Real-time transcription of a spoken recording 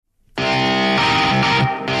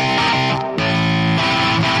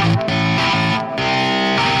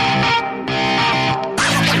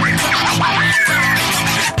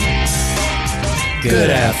Good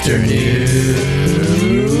afternoon.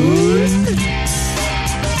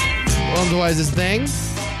 Welcome to Wisest Thing.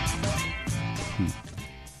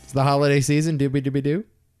 It's the holiday season. Doobie-doobie-doo.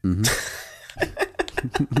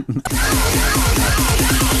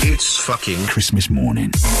 It's fucking Christmas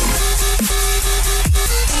morning.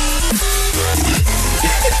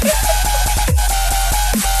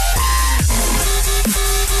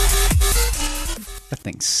 That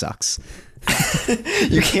thing sucks.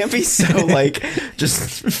 You can't be so like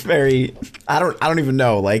just very. I don't even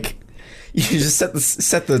know. Like you just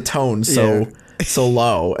set the tone so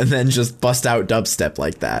low and then just bust out dubstep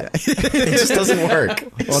like that. It just doesn't work.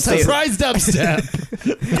 Well, surprise dubstep.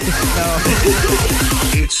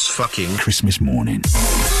 It's fucking Christmas morning.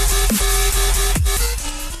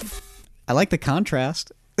 I like the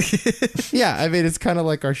contrast. Yeah, I mean, it's kind of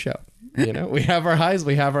like our show. You know, we have our highs,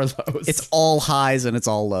 we have our lows. It's all highs and it's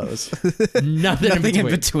all lows. Nothing in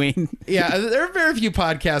between. Yeah, there are very few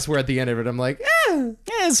podcasts where at the end of it, I'm like, Yeah,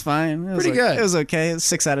 it's fine. It was Pretty good. It was okay. It's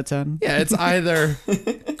 6 out of 10. yeah, it's either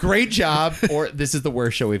great job or this is the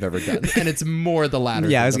worst show we've ever done. And it's more the latter.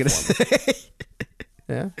 Yeah, I was than going to the say.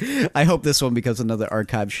 former. Yeah. I hope this one becomes another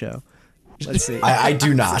archive show. Let's see. I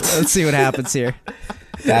do not. Let's see what happens here.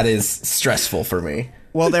 That is stressful for me.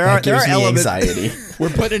 Well, there That are gives me elements. anxiety. We're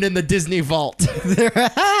putting it in the Disney vault.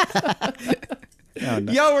 Oh,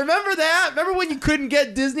 no. Yo, remember that? Remember when you couldn't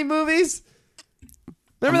get Disney movies?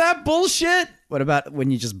 Remember that bullshit? What about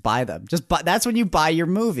when you just buy them? That's when you buy your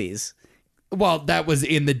movies. Well, that was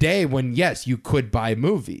in the day when, yes, you could buy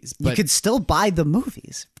movies. But You could still buy the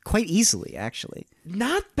movies quite easily, actually.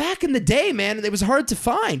 not back in the day, man. It was hard to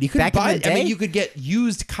find. You couldn't Back in buy the I mean, day? you could get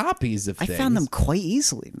used copies of I things. found them quite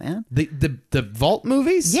easily, man. The vault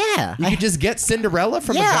movies? Yeah. You could just get Cinderella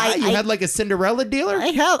from a Yeah, guy? I- You had like a Cinderella dealer?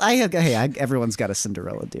 Everyone's got a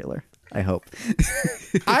Cinderella dealer. I hope.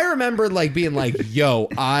 I remember like being like, yo,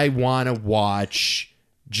 I want to watch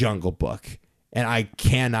Jungle Book. And I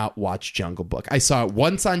cannot watch Jungle Book. I saw it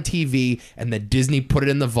once on TV and then Disney put it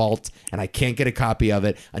in the vault and I can't get a copy of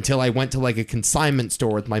it until I went to like a consignment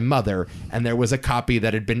store with my mother and there was a copy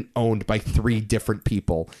that had been owned by 3 different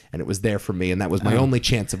people and it was there for me and that was my only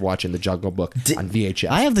chance of watching the Jungle Book on VHS.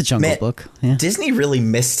 I have the Jungle Man, Book. Yeah. Disney really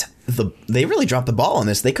they really dropped the ball on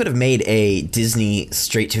this. They could have made a Disney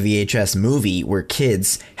straight to VHS movie where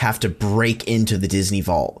kids have to break into the Disney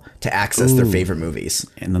vault to access their favorite movies.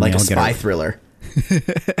 And then like they a all get spy a- thriller.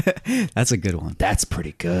 That's a good one. That's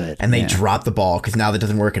pretty good. And they dropped the ball because now that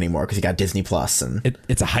doesn't work anymore because you got Disney Plus and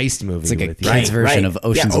It's a heist movie. It's like a with kid's version of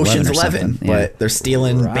Ocean's 11 or something. but Yeah. they're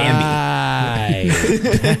stealing Bambi. Right.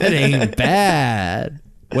 That ain't bad.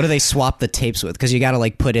 What do they swap the tapes with? Because you got to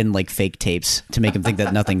like put in like fake tapes to make them think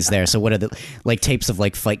that nothing's there. So what are the like tapes of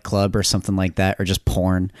like Fight Club or something like that, or just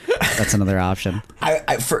porn? That's another option.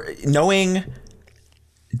 For knowing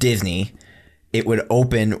Disney, it would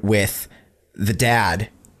open with the dad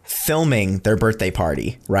filming their birthday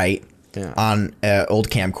party, right? Yeah. On an old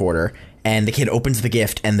camcorder. And the kid opens the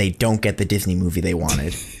gift and they don't get the Disney movie they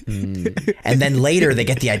wanted. And then later they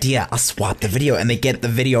get the idea, I'll swap the video, and they get the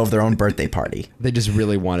video of their own birthday party. They just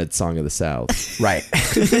really wanted Song of the South. Right.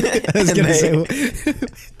 I was gonna say,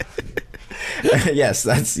 Yes,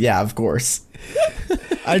 of course.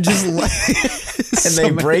 I just And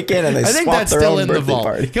they break in and they I think swap that's their still own in the birthday vault.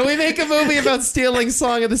 party. Can we make a movie about stealing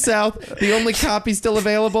Song of the South? The only copy still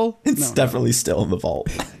available? It's definitely still in the vault.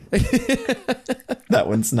 That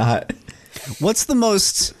one's not. What's the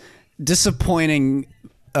most disappointing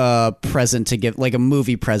present to give, like a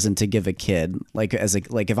movie present to give a kid? Like because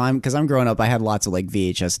I'm growing up, I had lots of like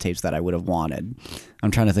VHS tapes that I would have wanted.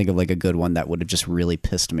 I'm trying to think of like a good one that would have just really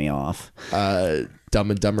pissed me off. Dumb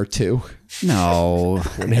and Dumber 2. No.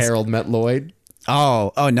 When Harold met Lloyd.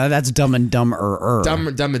 Oh no, that's Dumb and Dumber. Dumb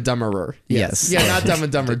and Dumberer. Yes. Yeah, not Dumb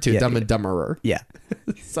and Dumber 2. Yeah, Dumb and Dumberer. Yeah.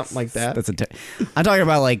 Something like that. That's I'm talking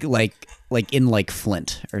about like in like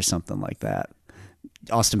Flint or something like that.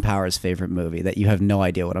 Austin Powers' favorite movie that you have no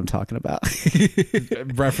idea what I'm talking about.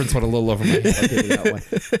 Reference went a little over my head. I'll give you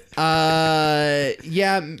that one.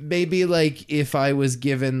 Yeah, maybe like if I was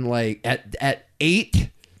given like at 8,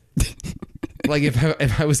 like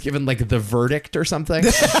if I was given like The Verdict or something.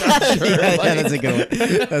 I'm not sure. Yeah, Like, that's a good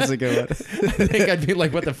one. That's a good one. I think I'd be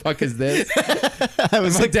like, what the fuck is this?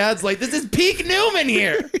 My dad's like, this is peak Newman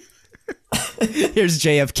here. Here's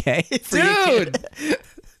JFK. for you, Dude. kid.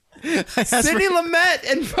 Sidney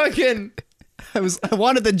Lumet and fucking... I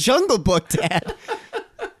wanted the Jungle Book, Dad.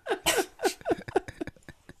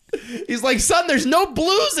 He's like, son, there's no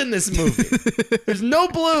blues in this movie. There's no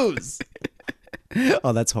blues.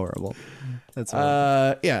 Oh, that's horrible. That's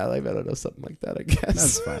horrible. Yeah, like I don't know, something like that, I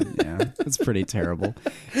guess. That's fine. Yeah, that's pretty terrible.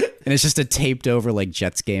 And it's just a taped over like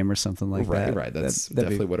Jets game or something like that. Right. That's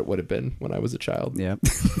definitely what it would have been when I was a child. Yeah.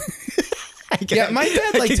 My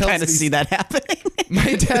dad like tells kind me of see that happening.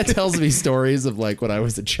 My dad tells me stories of like when I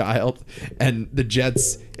was a child and the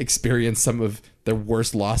Jets experienced some of their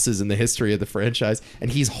worst losses in the history of the franchise, and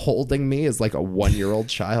he's holding me as like a 1-year-old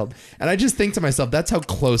child, and I just think to myself, that's how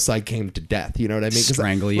close I came to death. You know what I mean? 'Cause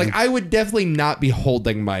Strangle you. Like I would definitely not be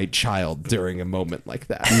holding my child during a moment like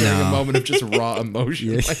that, during a moment of just raw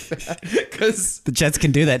emotion like that, because The Jets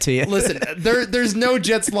can do that to you. listen, there's no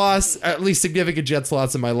Jets loss, at least significant Jets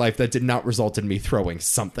loss in my life that did not result in me throwing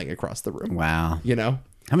something across the room. Wow. You know?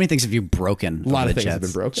 How many things have you broken? A lot of the things have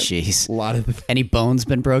Jets? been broken. Jeez. A lot of Any bones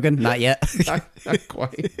been broken? Not yet. not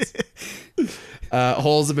quite.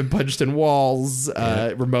 Holes have been punched in walls.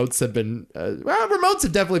 Remotes have been. Remotes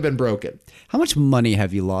have definitely been broken. How much money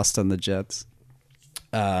have you lost on the Jets?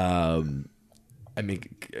 I mean,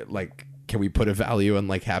 like, can we put a value on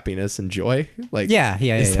like happiness and joy? Like, Yeah.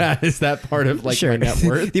 Is that part of like my net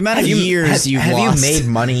worth? The amount of years you've have lost. you made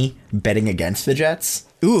money betting against the Jets?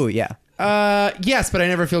 Ooh, yeah. Yes, but I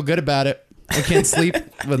never feel good about it. I can't sleep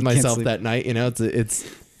with myself sleep. that night. You know,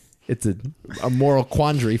 it's a moral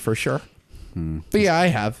quandary for sure. But yeah, I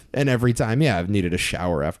have, and every time, I've needed a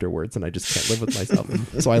shower afterwards, and I just can't live with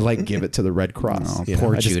myself. So I like give it to the Red Cross. Oh, you know?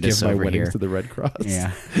 poor I just Judas give my over winnings here. to the Red Cross.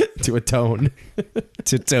 Yeah. To atone.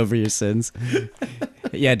 To over your sins.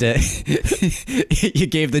 Yeah, you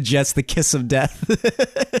gave the Jets the kiss of death,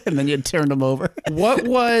 and then you turned them over. What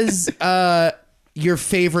was your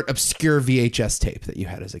favorite obscure VHS tape that you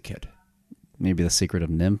had as a kid? Maybe The Secret of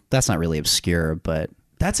Nim. That's not really obscure, but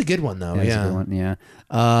That's a good one, though. that's a good one. Yeah.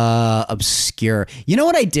 Obscure. You know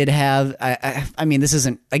what I did have? I mean, this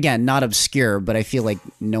isn't, again, not obscure, but I feel like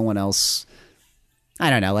no one else. I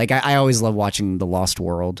don't know. Like I always love watching The Lost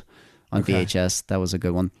World on VHS. That was a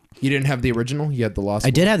good one. You didn't have the original? You had the Lost I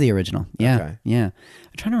did have the original. Yeah. Okay. Yeah.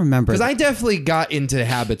 I'm trying to remember. Because I definitely got into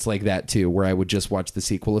habits like that too, where I would just watch the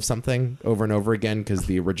sequel of something over and over again because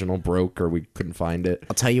the original broke or we couldn't find it.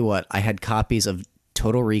 I'll tell you what. I had copies of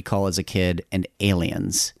Total Recall as a kid and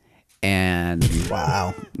Aliens. And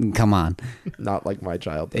Wow. come on. Not like my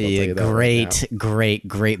childhood. I'll tell you that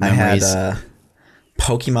Great I had memories.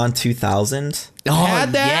 Pokemon 2000. Oh,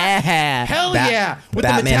 had that? yeah. Hell yeah! With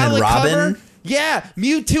Batman the metallic and Robin. cover. Yeah,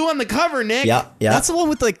 Mewtwo on the cover, Nick. Yeah. That's the one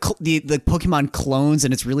with like the Pokemon clones,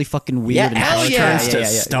 and it's really fucking weird. Yeah, and hell Ash yeah. turns to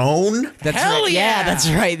stone. That's Hell right. yeah. That's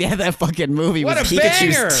right. Yeah, that fucking movie What was. a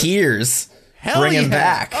banger. Pikachu's tears. Hell Bring yeah. him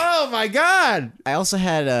back. Oh my god! I also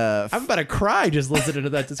had I'm about to cry just listening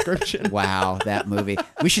to that description. wow, that movie.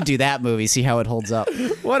 We should do that movie. See how it holds up.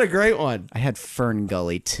 What a great one. I had Fern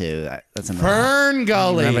Gully too. That's another. Fern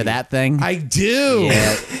Gully. Remember that thing? I do.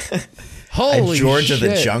 Yeah. Holy Georgia shit.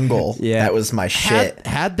 the Jungle. Yeah. That was my shit.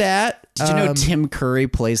 Had that. Did you know Tim Curry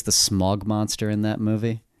plays the smog monster in that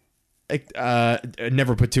movie?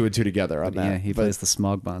 Never put two and two together on that. Yeah, he plays the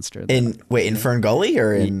smog monster. In Fern Gully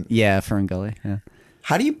or in Yeah, Fern Gully. Yeah.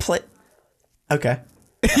 how do you play? Okay.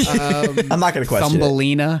 I'm not gonna question it.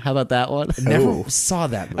 Thumbelina. How about that one? Never Ooh. saw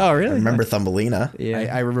that movie. Oh, I really? remember Thumbelina. Yeah.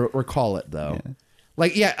 I recall it though.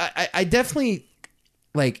 Like, I definitely,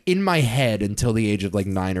 like, in my head until the age of like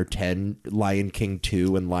 9 or 10, Lion King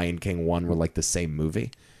 2 and Lion King 1 were like the same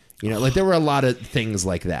movie. You know, like there were a lot of things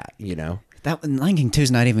like that, you know? That Lion King 2 is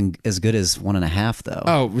not even as good as 1.5 though.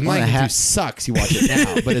 Oh, One Lion and a King 2 half- sucks. You watch it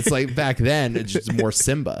now, but it's like back then, it's just more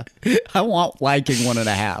Simba. I want Lion King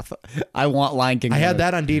 1.5. I want Lion King. I had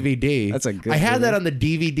that on DVD. That's a good I had movie. that on the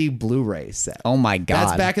DVD Blu-ray set. Oh my god.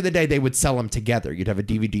 That's back in the day. They would sell them together. You'd have a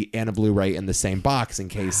DVD and a Blu-ray in the same box in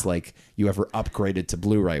case like you ever upgraded to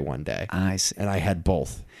Blu-ray one day. I see. And I had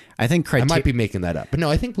both. I think I might be making that up, but no,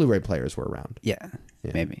 I think Blu-ray players were around. Yeah,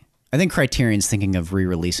 maybe. I think Criterion's thinking of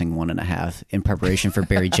re-releasing 1.5 in preparation for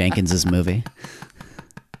Barry Jenkins's movie.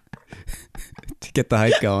 To get the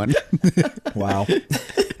hype going. Wow.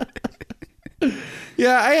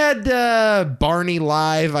 Yeah, I had Barney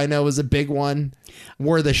Live. I know was a big one.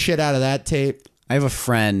 Wore the shit out of that tape. I have a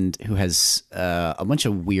friend who has a bunch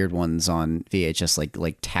of weird ones on VHS,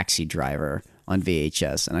 like Taxi Driver on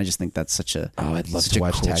VHS, and I just think that's such a I'd love such to a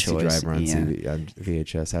watch cool Taxi choice. Driver on, Yeah. on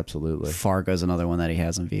VHS. Absolutely. Fargo's another one that he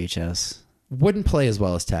has on VHS. Wouldn't play as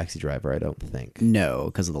well as Taxi Driver, I don't think. No,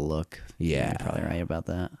 because of the look. Yeah. You're probably right about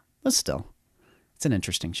that. But still, it's an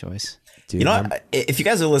interesting choice. Dude, You know what? If you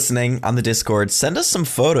guys are listening on the Discord, send us some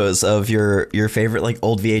photos of your favorite like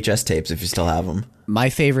old VHS tapes if you still have them. My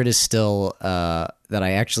favorite is still that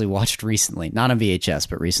I actually watched recently, not on VHS,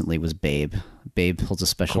 but recently was Babe. Babe holds a of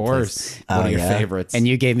special place. course. One of your yeah. favorites. And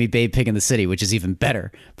you gave me Babe Pig in the City, which is even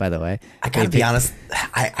better, by the way. I gotta be honest.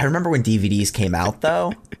 I remember when DVDs came out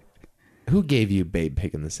though. Who gave you Babe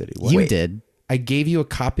Pig in the City? What? You did. I gave you a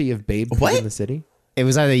copy of Babe Pig in the City? It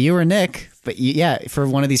was either you or Nick, but for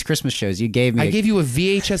one of these Christmas shows, you gave me. I gave you a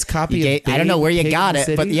VHS copy of Babe I don't know where you Pig got in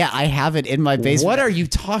the it, but City? yeah, I have it in my basement. What are you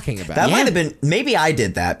talking about? That might have been, maybe I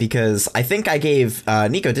did that because I think I gave,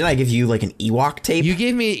 Nico, didn't I give you like an Ewok tape? You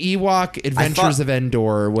gave me Ewok Adventures of Endor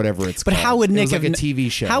or whatever it's But called. how would It Nick was like have a TV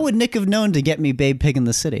show? How would Nick have known to get me Babe Pig in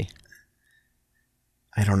the City?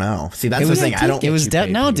 I don't know. See, that's the thing. I don't. It was Babe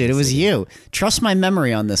no, Pig dude. in It the was City. you. Trust my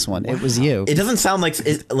memory on this one. It was you. It doesn't sound like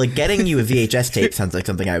getting you a VHS tape sounds like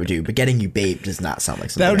something I would do, but getting you Babe does not sound like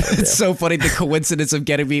something I would do. It's so funny, the coincidence of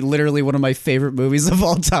getting me literally one of my favorite movies of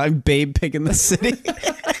all time, Babe Pig in the City.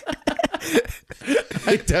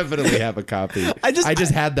 I definitely have a copy. I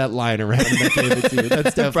just had that line around and I gave it to you.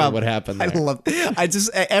 That's definitely what happened there. I love. I just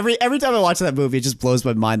every time I watch that movie, it just blows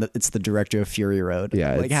my mind that it's the director of Fury Road.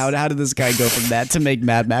 Yeah, like it's- how did this guy go from that to make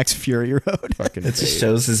Mad Max Fury Road? Fucking It just Babe.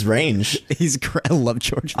 shows his range. He's great. I love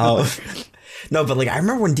George Miller. Oh, no, but like I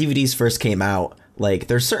remember when DVDs first came out. Like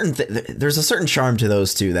there's there's a certain charm to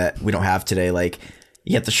those two that we don't have today. Like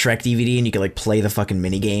you get the Shrek DVD and you can like play the fucking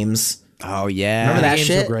mini games. Oh yeah, Remember that games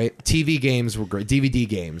shit? were great. TV games were great. DVD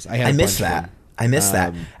games. I Miss that. I miss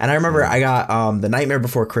that. And I remember I got The Nightmare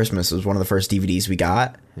Before Christmas was one of the first DVDs we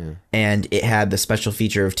got, and it had the special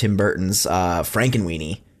feature of Tim Burton's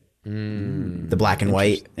Frankenweenie, the black and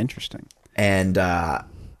white. Interesting. And I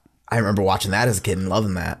remember watching that as a kid and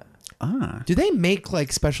loving that. Do they make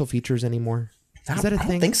like special features anymore? Is that a I thing?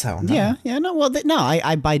 don't think so. No. Yeah. No. Well,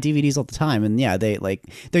 I buy DVDs all the time, and yeah, they're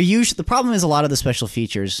usually. The problem is a lot of the special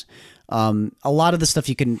features. A lot of the stuff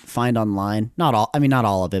you can find online, not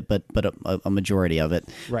all of it, but a majority of it.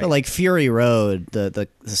 Right. But like Fury Road, the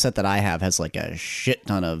set that I have has like a shit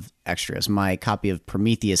ton of extras. My copy of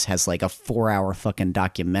Prometheus has like a 4-hour fucking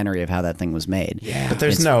documentary of how that thing was made. Yeah. But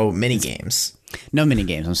there's no mini games. No mini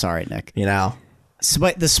games. I'm sorry, Nick. You know.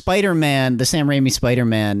 The Spider-Man, the Sam Raimi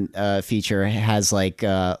Spider-Man feature has like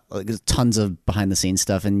tons of behind-the-scenes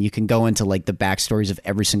stuff, and you can go into like the backstories of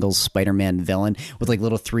every single Spider-Man villain with like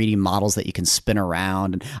little 3D models that you can spin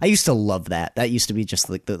around. And I used to love that. That used to be just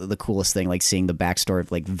like the coolest thing, like seeing the backstory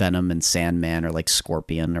of like Venom and Sandman or like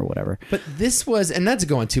Scorpion or whatever. But this was, and that's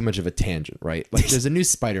going too much of a tangent, right? Like there's a new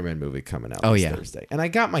Spider-Man movie coming out this Thursday, and I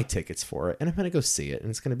got my tickets for it, and I'm going to go see it,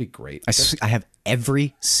 and it's going to be great. I have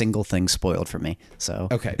every single thing spoiled for me. So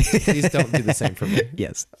Okay, please don't do the same for me.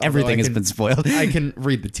 yes, Although everything I has can- been spoiled. I can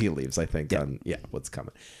read the tea leaves, I think, on what's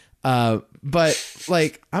coming. But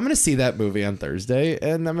like, I'm gonna see that movie on Thursday,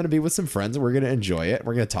 and I'm gonna be with some friends, and we're gonna enjoy it.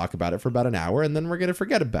 We're gonna talk about it for about an hour, and then we're gonna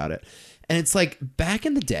forget about it. And it's like back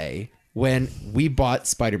in the day when we bought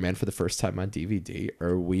Spider-Man for the first time on DVD,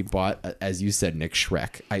 or we bought, as you said, Nick,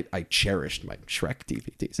 Shrek. I cherished my Shrek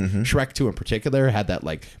DVDs. Shrek 2 in particular had that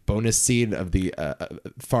like bonus scene of the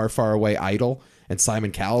far, far away idol, and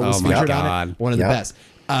Simon Cowell was Oh my featured on God. it. One of the best.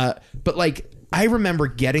 But like, I remember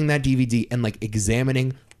getting that DVD and like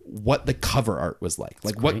examining what the cover art was like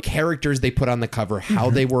what characters they put on the cover, how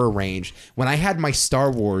they were arranged. When I had my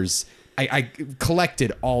Star Wars, I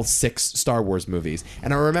collected all 6 Star Wars movies,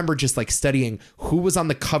 and I remember just like studying who was on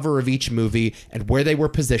the cover of each movie and where they were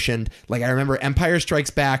positioned. Like I remember Empire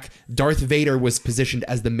Strikes Back, Darth Vader was positioned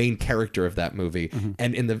as the main character of that movie,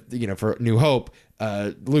 and in the for New Hope,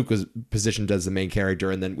 Luke was positioned as the main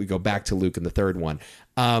character, and then we go back to Luke in the third one.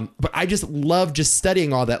 But I just love just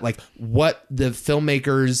studying all that, like what the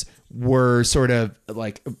filmmakers were sort of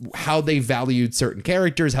like, how they valued certain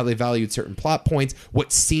characters, how they valued certain plot points,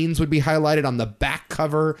 what scenes would be highlighted on the back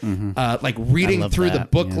cover, like reading through the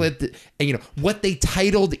booklet, and what they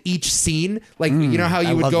titled each scene. Like how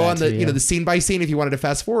you would go on the the scene by scene. If you wanted to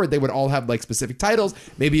fast forward, they would all have like specific titles.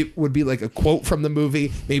 Maybe it would be like a quote from the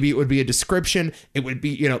movie. Maybe it would be a description. It would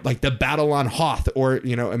be like the battle on Hoth, or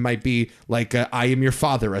it might be like I am your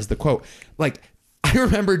father as the quote. Like I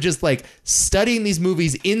remember just like studying these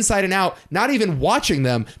movies inside and out, not even watching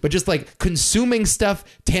them, but just like consuming stuff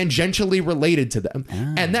tangentially related to them.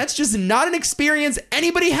 And that's just not an experience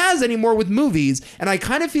anybody has anymore with movies. And I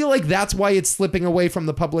kind of feel like that's why it's slipping away from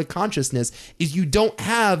the public consciousness, is you don't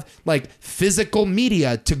have like physical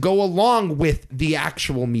media to go along with the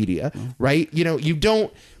actual media, right? You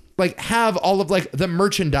don't like have all of like the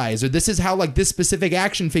merchandise, or this is how like this specific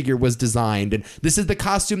action figure was designed, and this is the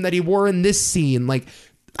costume that he wore in this scene. Like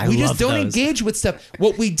we just don't engage with stuff.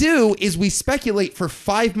 What we do is we speculate for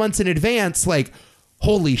 5 months in advance, like,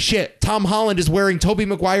 holy shit, Tom Holland is wearing Tobey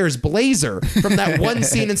Maguire's blazer from that one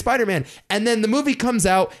scene in Spider-Man. And then the movie comes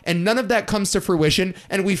out and none of that comes to fruition,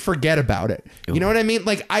 and we forget about it. You know what I mean?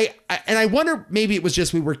 Like I wonder, maybe it was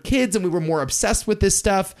just we were kids and we were more obsessed with this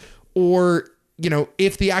stuff, or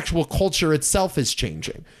if the actual culture itself is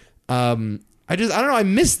changing. I don't know. I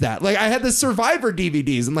missed that. Like I had the Survivor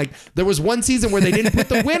DVDs, and like there was one season where they didn't put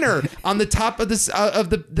the winner on the top of this of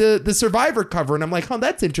the Survivor cover, and I'm like, oh,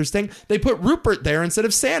 that's interesting. They put Rupert there instead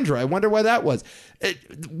of Sandra. I wonder why that was.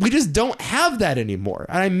 We just don't have that anymore,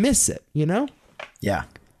 and I miss it. You know? Yeah.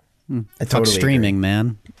 I Fuck totally streaming, agree.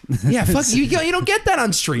 man. Yeah, fuck you. You don't get that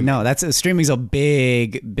on streaming. No, streaming's a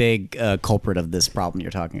big culprit of this problem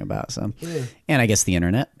you're talking about. So, and I guess the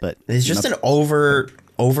internet, but It's just an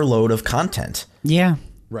overload of content. yeah.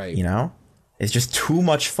 Right. You know, it's just too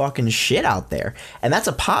much fucking shit out there, and that's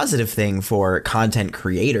a positive thing for content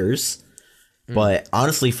creators. But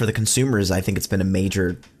honestly, for the consumers, I think it's been a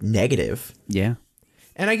major negative. Yeah.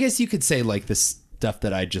 And I guess you could say like the stuff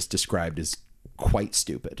that I just described is quite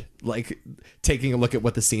stupid. Like taking a look at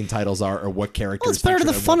what the scene titles are or what characters. Well, it's part of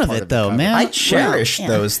the featured on fun what of part it, the though, cover. man. I cherish Yeah.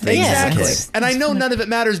 those things. Exactly. As a kid. And I know none of it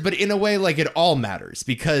matters, but in a way, like it all matters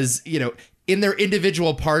because, you know, in their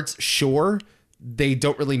individual parts, sure, they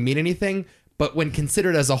don't really mean anything. But when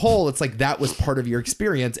considered as a whole, it's like that was part of your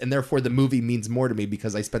experience. And therefore, the movie means more to me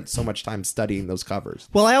because I spent so much time studying those covers.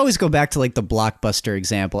 Well, I always go back to like the Blockbuster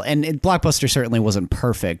example, and Blockbuster certainly wasn't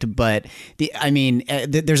perfect, but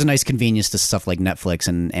there's a nice convenience to stuff like Netflix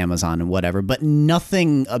and Amazon and whatever, but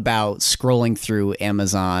nothing about scrolling through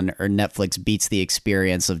Amazon or Netflix beats the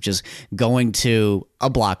experience of just going to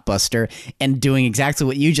a Blockbuster and doing exactly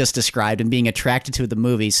what you just described and being attracted to the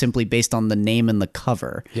movie simply based on the name and the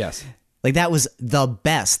cover. Yes. Like that was the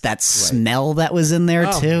best. That smell that was in there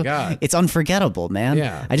Oh, too. my God. It's unforgettable, man.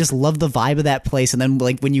 Yeah. I just love the vibe of that place. And then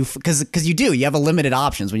like when you, because you have a limited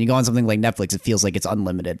options. When you go on something like Netflix, it feels like it's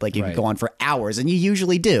unlimited. Like you can go on for hours, and you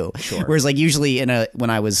usually do. Sure. Whereas like usually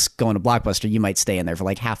when I was going to Blockbuster, you might stay in there for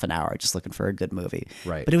like half an hour just looking for a good movie.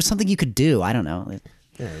 Right. But it was something you could do. I don't know.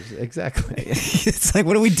 Yeah, exactly. It's like,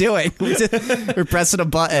 what are we doing? We're pressing a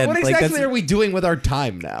button. What Like, exactly are we doing with our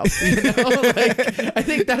time now? You know, like, I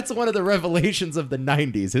think that's one of the revelations of the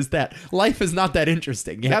 90s is that life is not that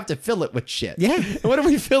interesting. You have to fill it with shit. Yeah. And what are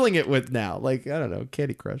we filling it with now? Like, I don't know,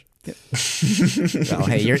 Candy Crush. Oh,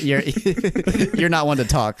 hey, you're not one to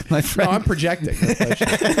talk, my No, friend. I'm projecting. That's my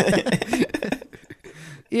shit.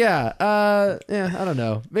 Yeah, I don't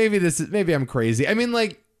know. Maybe I'm crazy. I mean,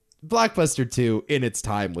 like, Blockbuster 2 in its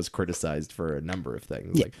time was criticized for a number of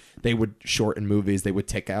things. Yeah. Like they would shorten movies, they would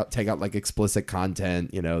take out like explicit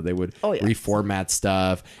content, you know, they would reformat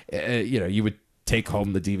stuff. You know, you would take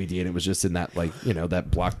home the DVD and it was just in that like, you know,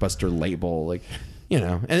 that Blockbuster label, like, you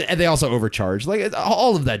know, and they also overcharged like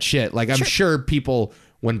all of that shit. Like I'm sure people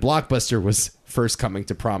when Blockbuster was first coming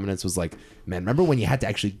to prominence was like, man, remember when you had to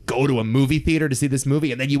actually go to a movie theater to see this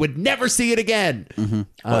movie and then you would never see it again? Mm-hmm.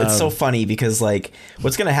 Well, it's so funny because like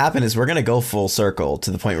what's going to happen is we're going to go full circle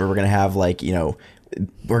to the point where we're going to have like, you know,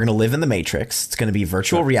 we're going to live in the Matrix. It's going to be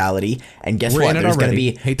virtual reality. And guess We're what? in it There's going to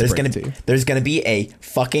already. be Hate to break it to you. there's going to be a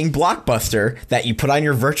fucking Blockbuster that you put on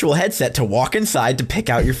your virtual headset to walk inside to pick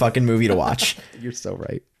out your fucking movie to watch. You're so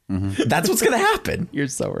right. That's what's going to happen. You're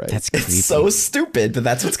so right. That's creepy. It's so stupid, but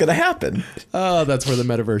that's what's going to happen. Oh, that's where the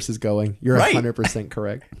metaverse is going. You're Right. 100%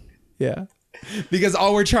 correct. Yeah. Because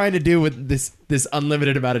all we're trying to do with this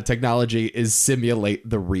unlimited amount of technology is simulate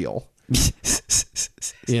the real.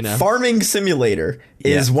 You know? Farming Simulator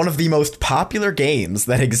is one of the most popular games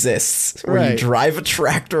that exists. Where you Right. drive a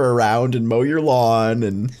tractor around and mow your lawn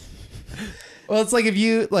and... Well, it's like if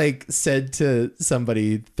you like said to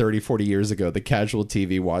somebody 30, 40 years ago, the casual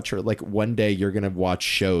TV watcher, like one day you're going to watch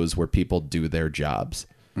shows where people do their jobs.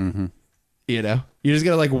 Mm-hmm. You know, you're just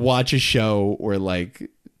going to like watch a show where like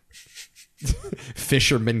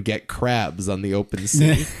fishermen get crabs on the open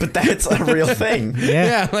sea. But that's a real thing.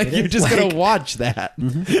 Yeah, like you're just going Like- to watch that.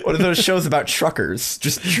 What are those shows about truckers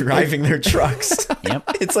just driving their trucks? Yep.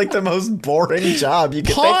 It's like the most boring job you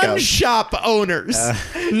can think Pawn of. shop owners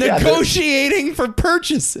negotiating for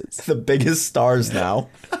purchases. The biggest stars now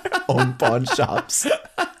own pawn shops.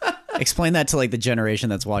 Explain that to like the generation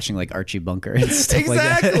that's watching like Archie Bunker and stuff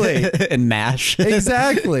Exactly. like that. And MASH.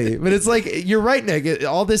 Exactly. But it's like, you're right, Nick.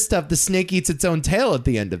 All this stuff, the snake eats its own tail at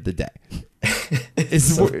the end of the day.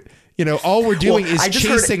 You know, all we're doing Well, is I just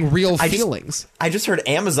heard- chasing real I just- feelings. I just heard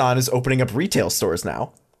Amazon is opening up retail stores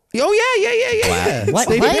now. Oh, yeah. What?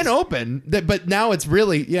 They've What? been open, but now it's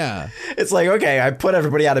really, yeah. It's like, okay, I put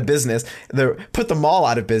everybody out of business. Put the mall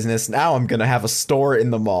out of business. Now I'm going to have a store in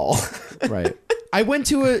the mall. Right. I went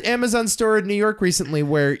to an Amazon store in New York recently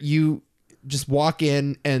where you just walk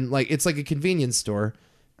in and like it's like a convenience store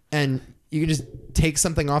and you can just take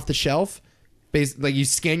something off the shelf. Like you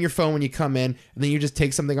scan your phone when you come in and then you just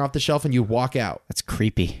take something off the shelf and you walk out. That's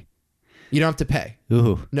creepy. You don't have to pay.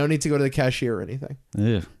 Ooh. No need to go to the cashier or anything.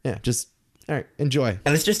 Ew. Yeah, just all right, enjoy.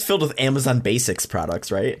 And it's just filled with Amazon Basics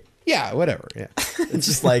products, right? Yeah, whatever. Yeah. It's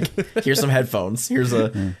just like, here's some headphones. Here's a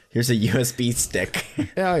USB stick.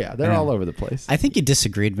 Oh yeah, they're all over the place. I think you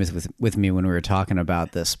disagreed with me when we were talking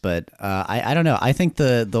about this, but I don't know. I think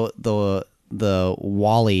the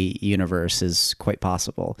Wall-E universe is quite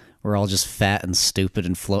possible. We're all just fat and stupid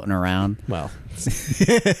and floating around. Well,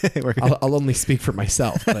 I'll only speak for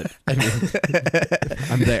myself, but I mean,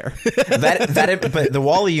 I'm there. But the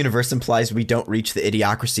Wall-E universe implies we don't reach the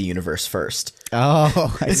Idiocracy universe first.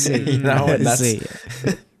 Oh, I see. You know, and I that's see.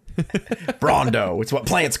 Brondo. It's what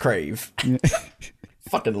plants crave.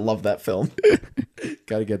 Fucking love that film.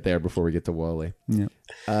 Got to get there before we get to Wall-E. Yeah.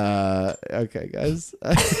 Okay, guys,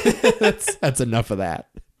 that's enough of that.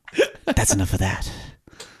 That's enough of that.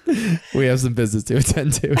 We have some business to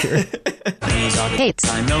attend to here. These are the Kates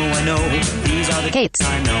I know. These are the Kates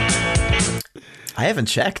I know. I haven't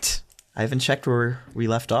checked where we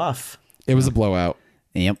left off. It was a blowout.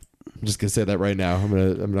 Yep. I'm just gonna say that right now.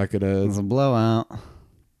 I'm not It's a blowout.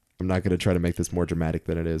 gonna try to make this more dramatic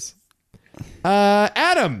than it is.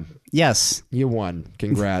 Adam, Yes. you won.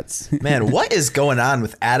 Congrats. Man, what is going on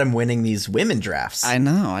with Adam winning these women drafts? I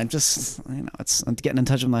know. I'm getting in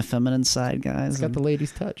touch with my feminine side, guys. Got the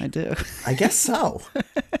lady's touch. I do. I guess so.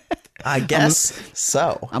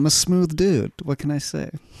 So. I'm a smooth dude. What can I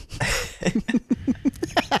say?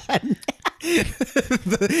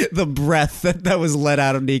 the breath that was let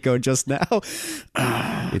out of Nico just now.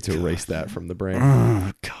 Need to erase that from the brain.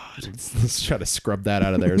 Oh, God. Let's try to scrub that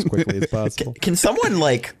out of there as quickly as possible. Can someone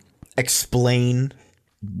explain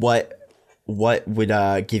what would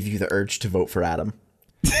give you the urge to vote for Adam?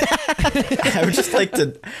 I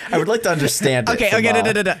would like to understand it. Okay, from,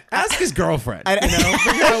 no. Ask his girlfriend. I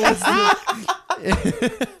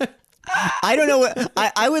don't know what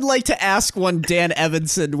I would like to ask one Dan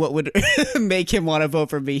Evanson what would make him want to vote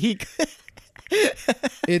for me.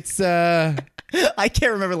 It's I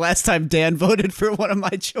can't remember last time Dan voted for one of my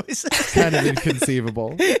choices. kind of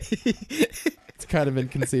inconceivable. It's kind of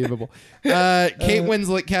inconceivable. Kate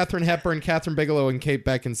Winslet, Katharine Hepburn, Catherine Bigelow, and Kate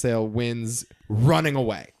Beckinsale wins running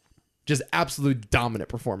away. Just absolute dominant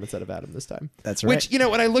performance out of Adam this time. That's right. Which,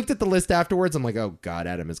 when I looked at the list afterwards, I'm like, oh God,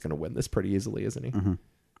 Adam is going to win this pretty easily, isn't he? Mm-hmm.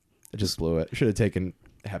 I just blew it. Should have taken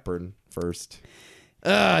Hepburn first.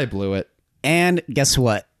 I blew it. And guess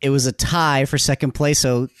what? It was a tie for second place,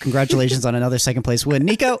 so congratulations on another second place win.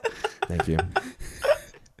 Nico! Thank you.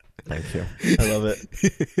 Thank you. I love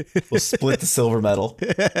it. We'll split the silver medal.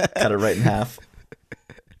 Cut it right in half.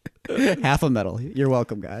 Half a medal. You're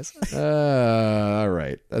welcome, guys. All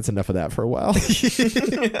right. That's enough of that for a while. These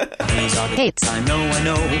are the Kates I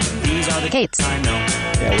know. These are the Kates I know.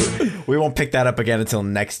 Yeah, we won't pick that up again until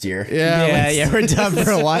next year. Yeah, we're done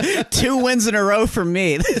for a while. 2 wins in a row for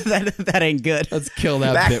me. that ain't good. Let's kill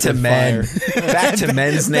that Back bit to with men. fire. Back to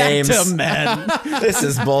men's names. Back to men. This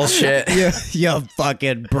is bullshit. you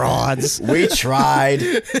fucking broads. We tried.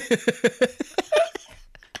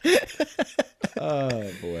 Oh,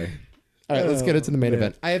 boy. All right, let's get into the main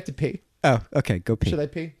event. I have to pee. Oh, okay. Go pee. Should I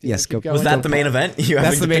pee? Yes, go. Was that the main event?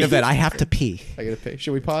 That's the main event. I have to pee. I gotta pee.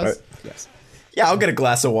 Should we pause? Right. Yes. Yeah, I'll get a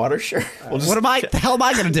glass of water. Sure. We'll just, The hell am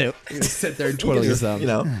I gonna do? I'm gonna sit there and twiddle your thumbs.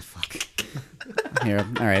 Here.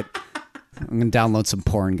 All right. I'm gonna download some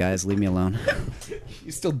porn, guys. Leave me alone.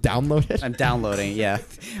 You still download it? I'm downloading. Yeah,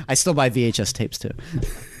 I still buy VHS tapes too.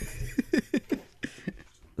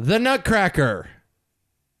 The Nutcracker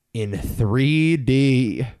in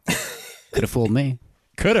 3D. Could have fooled me.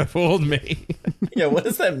 Could have fooled me. Yeah, what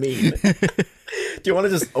does that mean? Do you want to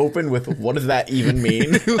just open with what does that even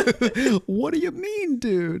mean? What do you mean,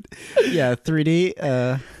 dude? Yeah,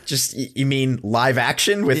 3D. Just you mean live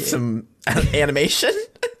action with some animation?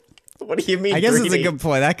 What do you mean? I guess 3D? it's a good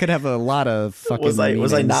point. That could have a lot of fucking. Was I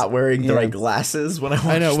meanings. not wearing the Yeah. right glasses when I watched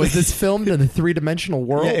I know. Was this? this filmed in a 3-dimensional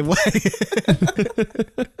world? Yeah, it was.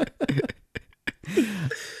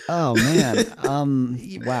 Oh man.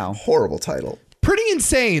 Wow. Horrible title. Pretty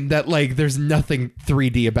insane that there's nothing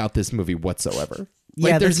 3D about this movie whatsoever.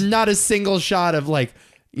 Yeah, There's not a single shot of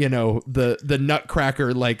the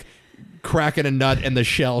Nutcracker cracking a nut and the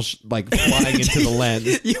shell flying into the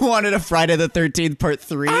lens. You wanted a Friday the 13th Part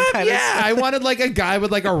 3 kind of. Yeah, I wanted a guy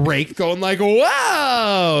with a rake going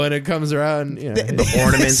whoa, and it comes around. The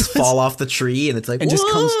ornaments fall off the tree and it's And just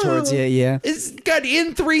comes towards you. Yeah. It's got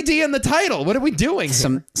in 3D in the title. What are we doing?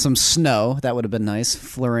 Some snow that would have been nice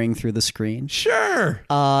flurrying through the screen. Sure.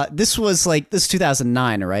 This was this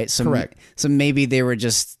 2009, right? So Correct. So maybe they were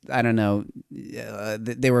just I don't know.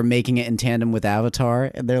 They were making it in tandem with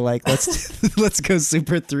Avatar, and they're like, let's go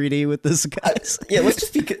super 3D with this, guys. Yeah, let's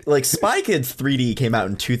just be Spy Kids 3D came out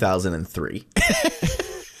in 2003.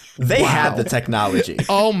 They had the technology.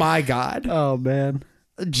 Oh my God. Oh man.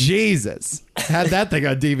 Jesus. Had that thing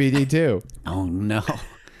on DVD too. Oh no.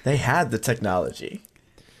 They had the technology.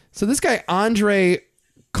 So this guy, Andrei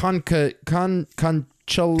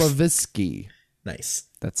Konchalovsky. Nice.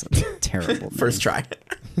 That's a terrible name. First try.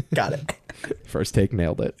 Got it. First take,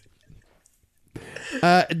 nailed it.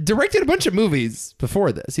 Directed a bunch of movies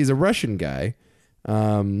before this. He's a Russian guy.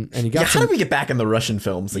 And he got How did we get back in the Russian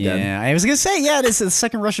films again? Yeah, I was gonna say, this is the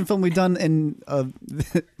second Russian film we've done in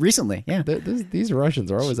recently. Yeah, these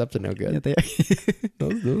Russians are always up to no good. yeah they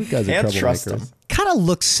Those guys are Can't trust them. troublemakers. kind of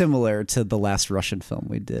looks similar to the last Russian film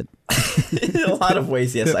we did. In a lot of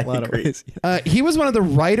ways, yes, I A lot of agree. ways, yeah. He was one of the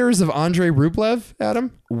writers of Andrei Rublev,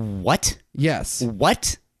 Adam. What? Yes,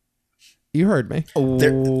 What? you heard me.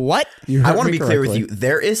 What? You I heard want to me be clear with correctly. you.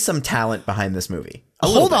 There is some talent behind this movie.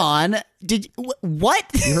 Hold on. Did what?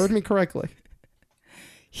 You heard me correctly.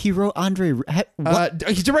 He wrote Andre. What?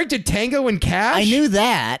 He directed Tango and Cash. I knew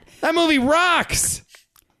that. That movie rocks.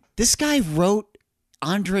 This guy wrote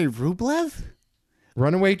Andrei Rublev?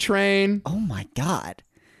 Runaway Train, Oh my god.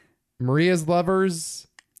 Maria's Lovers.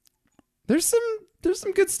 There's some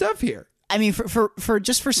good stuff here. I mean, for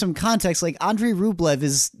just for some context, like Andrei Rublev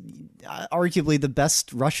is arguably the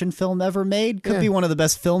best Russian film ever made. Could be one of the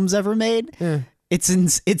best films ever made. Yeah. It's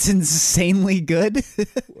insanely good.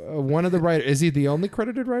 One of the writers. Is he the only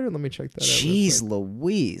credited writer? Let me check that out. Jeez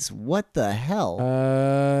Louise, what the hell?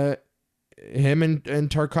 Him and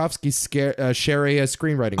Tarkovsky share a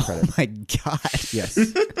screenwriting credit. Oh my god. Yes.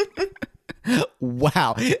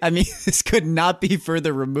 Wow. I mean, this could not be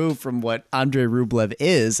further removed from what Andrei Rublev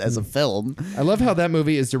is as a film. I love how that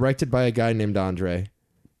movie is directed by a guy named Andre,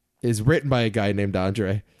 is written by a guy named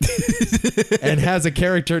Andre, and has a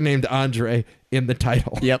character named Andre in the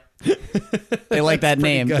title. Yep. They like that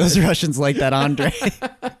name. good. Those Russians like that Andre.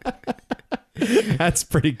 That's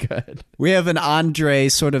pretty good. We have an Andre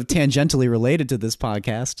sort of tangentially related to this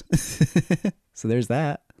podcast. So there's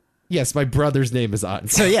that. Yes, my brother's name is Andre.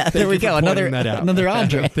 So yeah, there we go. Another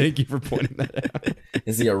Andre. Thank you for pointing that out.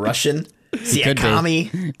 Is he a Russian? Is he a Could be. commie?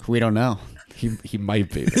 We don't know. He might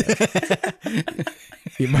be. Man.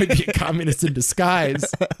 He might be a communist in disguise.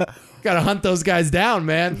 Got to hunt those guys down,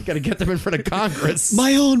 man. Got to get them in front of Congress.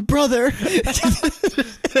 My own brother.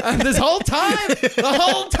 This whole time,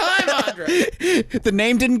 Andre. The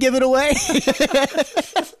name didn't give it away.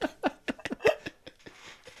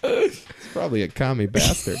 Probably a commie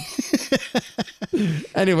bastard.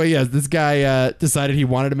 Anyway, yes, this guy decided he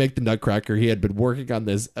wanted to make the Nutcracker. He had been working on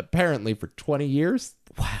this apparently for 20 years.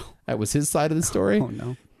 Wow. That was his side of the story. Oh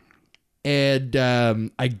no. And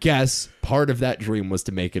I guess part of that dream was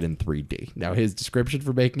to make it in 3D. Now, his description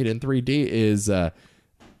for making it in 3D is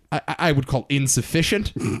I would call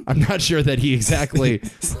insufficient. I'm not sure that he exactly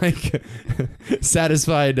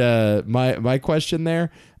satisfied my question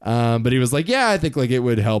there. But he was like, yeah, I think like it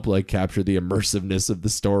would help like capture the immersiveness of the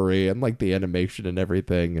story and like the animation and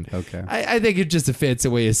everything. And Okay. I think it just a fancy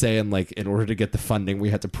way of saying like in order to get the funding, we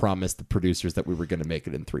had to promise the producers that we were going to make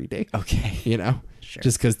it in 3D. Okay. You know,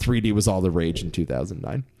 just because 3D was all the rage in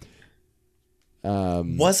 2009.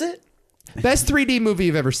 Was it? Best 3D movie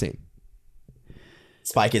you've ever seen.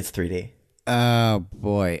 Spy Kids 3D. Oh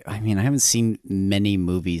boy. I mean, I haven't seen many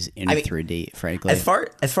movies in 3D, frankly. As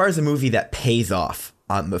far as a movie that pays off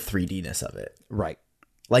on the 3D-ness of it. Right.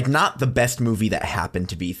 Like, not the best movie that happened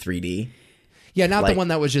to be 3D. Yeah, not Like- the one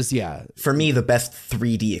that was just, yeah. For me, the best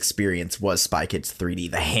 3D experience was Spy Kids 3D.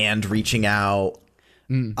 The hand reaching out.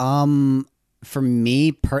 For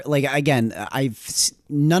me, again,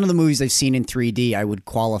 none of the movies I've seen in 3D I would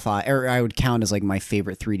qualify or I would count as like my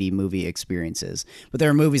favorite 3D movie experiences. But there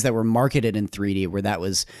are movies that were marketed in 3D where that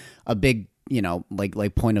was a big,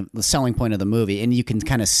 like point of the selling point of the movie, and you can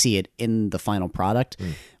kind of see it in the final product.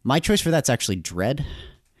 My choice for that's actually Dread,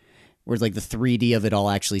 where like the 3D of it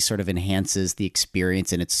all actually sort of enhances the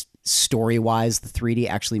experience, and it's story-wise the 3D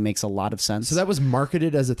actually makes a lot of sense. So that was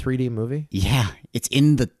marketed as a 3D movie? Yeah, it's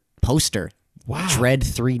in the poster. Wow. Dread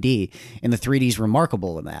 3D, and the 3D is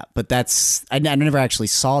remarkable in that. But that's I never actually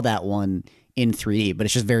saw that one in 3D, but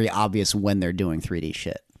it's just very obvious when they're doing 3D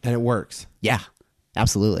shit. And it works. Yeah,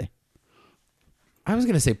 absolutely. I was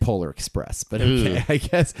going to say Polar Express, but okay, I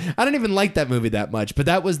guess. I don't even like that movie that much, but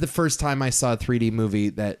that was the first time I saw a 3D movie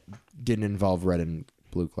that didn't involve red and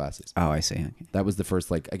blue glasses. Oh, I see. Okay. That was the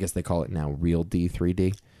first, like, I guess they call it now Real D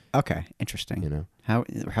 3D. Okay, interesting. You know. How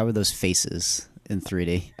are those faces in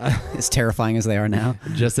 3D? As terrifying as they are now.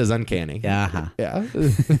 Just as uncanny. Yeah. Yeah.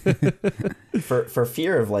 For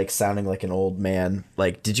fear of like sounding like an old man,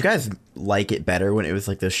 like, did you guys like it better when it was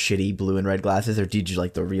like those shitty blue and red glasses, or did you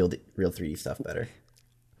like the real 3D stuff better?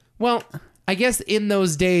 Well, I guess in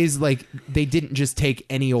those days, like they didn't just take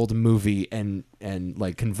any old movie and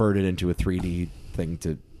like convert it into a 3D thing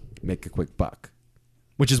to make a quick buck,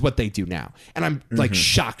 which is what they do now. And I'm like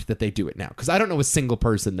shocked that they do it now because I don't know a single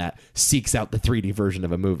person that seeks out the 3D version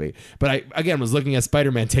of a movie. But I, again, was looking at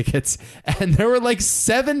Spider-Man tickets and there were like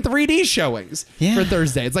 7 3D showings for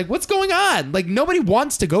Thursday. It's like, what's going on? Like nobody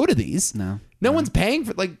wants to go to these. No one's paying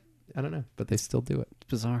for like, I don't know, but they still do it. It's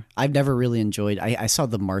bizarre. I've never really enjoyed. I saw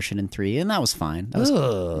The Martian in 3D, and that was fine. That was,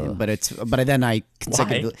 but then I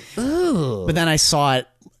consecutively. But then I saw it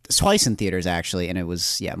twice in theaters actually, and it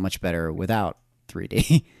was much better without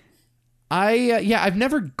 3D. I've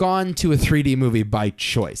never gone to a 3D movie by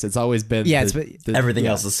choice. It's always been everything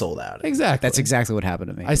else is sold out. Exactly. That's exactly what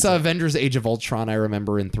happened to me. I saw Avengers: Age of Ultron. I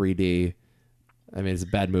remember in 3D. I mean, it's a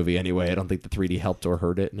bad movie anyway. I don't think the 3D helped or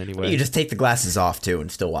hurt it in any way. You just take the glasses off, too,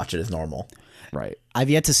 and still watch it as normal. Right. I've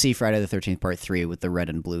yet to see Friday the 13th Part 3 with the red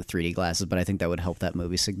and blue 3D glasses, but I think that would help that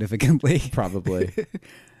movie significantly. Probably.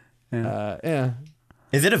 Yeah.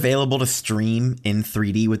 Is it available to stream in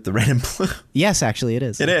 3D with the red and blue? Yes, actually, it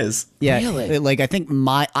is. It is? Yeah. Really? Like, I think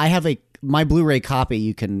my Blu-ray copy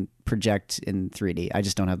you can project in 3D. I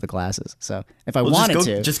just don't have the glasses. So if I wanted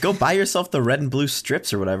to. Just go buy yourself the red and blue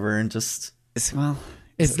strips or whatever and just... It's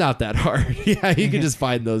not that hard. Yeah, you can just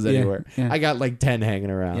find those anywhere. Yeah. I got like 10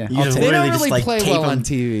 hanging around. Yeah. You just They don't literally really just like play tape well them, on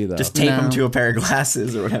TV though. Just tape them to a pair of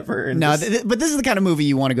glasses or whatever. And No, just, but this is the kind of movie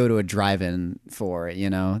you want to go to a drive-in for,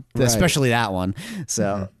 especially that one.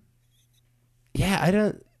 So,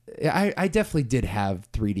 yeah, I definitely did have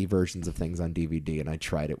 3D versions of things on DVD, and I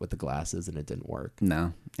tried it with the glasses, and it didn't work.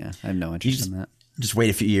 no, I have no interest in that. just wait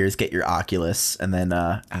a few years, get your Oculus, and then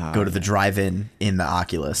go to the drive-in in the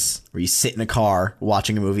Oculus, where you sit in a car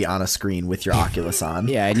watching a movie on a screen with your Oculus on.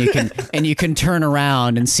 Yeah, and you can turn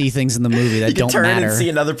around and see things in the movie that You can don't turn matter. and see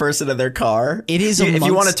another person in their car. It is if you want to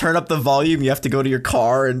amongst- turn up the volume, you have to go to your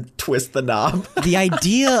car and twist the knob. The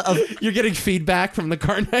idea of You're getting feedback from the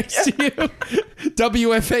car next to you.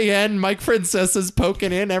 WFAN, Mike Francesa's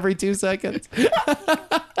poking in every 2 seconds.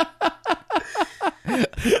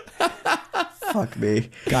 Fuck me.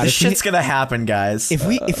 God, This if shit's gonna happen, guys.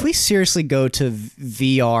 if we seriously go to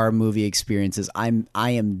VR movie experiences, I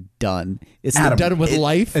am done. It's Adam, Done with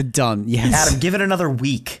life. done. Yes. Adam, give it another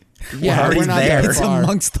week. Yeah, already we're not there. there It's far.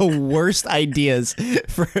 amongst the worst ideas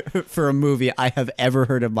for a movie I have ever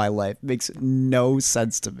heard in my life. Makes no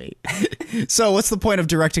sense to me. So what's the point of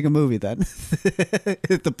directing a movie then?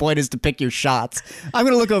 If the point is to pick your shots. I'm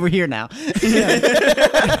going to look over here now.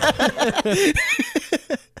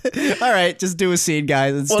 All right, just do a scene,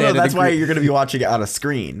 guys. And Well, stand no, in the that's why group. you're going to be watching it on a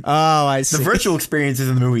screen. Oh, I see. The virtual experience is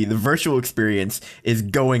in the movie. The virtual experience is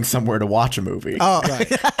going somewhere to watch a movie. Oh,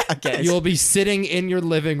 okay. You'll be sitting in your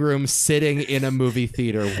living room, sitting in a movie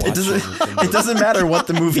theater watching. It doesn't matter what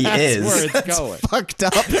the movie is. Where it's going. Fucked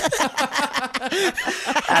up.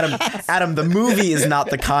 Adam, the movie is not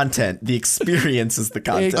the content. The experience is the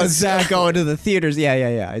content. Exactly. Going to the theaters.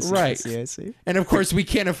 Yeah. I see. Right. I see. And of course, we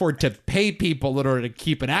can't afford to pay people in order to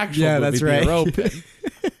keep an actual Yeah, movie that's theater right. open.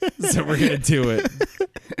 So we're gonna do it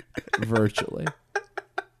virtually.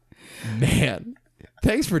 Man,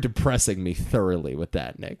 thanks for depressing me thoroughly with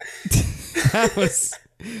that, Nick. That was.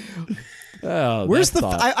 Oh, Where's that the?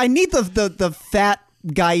 thought. I need the fat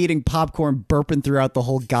guy eating popcorn burping throughout the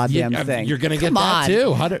whole goddamn thing. You're gonna get Come that on.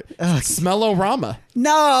 too. How to smell-o-rama?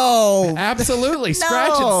 No. Absolutely, scratch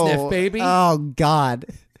No. and sniff, baby. Oh God.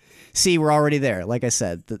 See, we're already there. Like I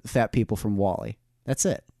said, the fat people from Wall-E. That's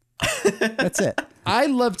it. That's it. I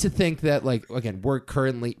love to think that, like, again, we're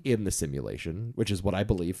currently in the simulation, which is what I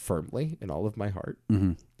believe firmly in all of my heart.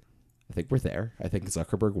 Mm-hmm. I think we're there. I think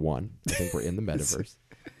Zuckerberg won. I think we're in the metaverse.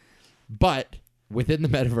 But within the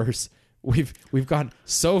metaverse, we've gone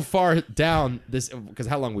so far down this, because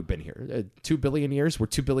how long we've been here? 2 billion years. We're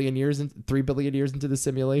 2 billion years and 3 billion years into the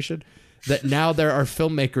simulation. That now there are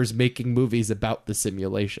filmmakers making movies about the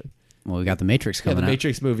simulation. Well, we got the Matrix Yeah, coming the out.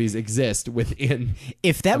 Matrix movies exist within.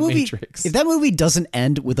 If that the movie, Matrix. if that movie doesn't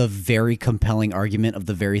end with a very compelling argument of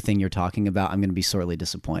the very thing you're talking about, I'm going to be sorely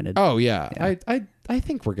disappointed. Oh yeah. I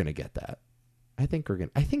think we're gonna get that. I think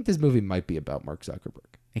this movie might be about Mark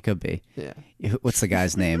Zuckerberg. It could be. Yeah. What's the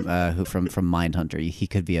guy's name? Who from Mindhunter? He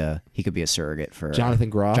could be a surrogate for Jonathan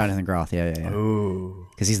Groff. Jonathan Groff. Yeah. Ooh.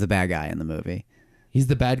 Because he's the bad guy in the movie. He's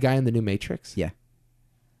the bad guy in the new Matrix. Yeah.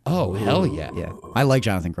 Oh hell yeah. Yeah. I like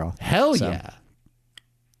Jonathan Groff. Hell So- yeah.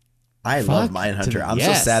 I Fuck love to Mindhunter. the I'm so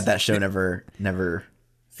yes. sad that show never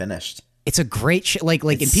finished. It's a great show. Like,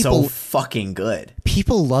 It's and people so fucking good.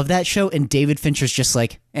 people love that show, and David Fincher's just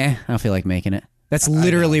like, I don't feel like making it. That's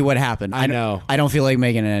literally what happened. I know. I don't feel like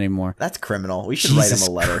making it anymore. That's criminal. We should write Jesus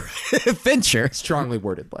him a letter. Fincher. Strongly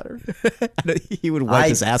worded letter. He would wipe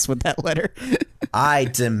his ass with that letter. I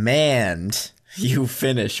demand you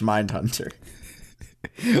finish Mindhunter.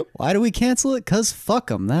 Why do we cancel it? Because fuck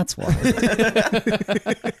them. That's why.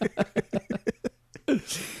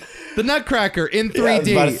 The Nutcracker in 3D. I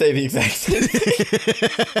was about to say the exact same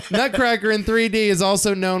thing. Nutcracker in 3D is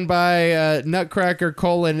also known by Nutcracker: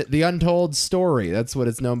 The Untold Story. That's what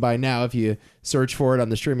it's known by now. If you search for it on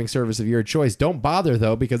the streaming service of your choice, don't bother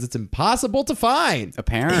though, because it's impossible to find.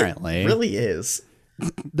 Apparently. It really is.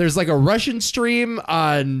 There's like a Russian stream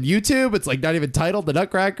on YouTube. It's like not even titled The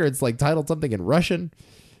Nutcracker. It's like titled something in Russian.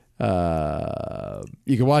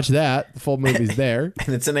 You can watch that. The full movie's there.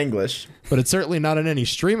 And it's in English. But it's certainly not on any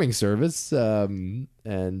streaming service. Yeah,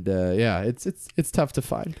 it's tough to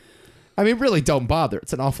find. I mean, really, don't bother.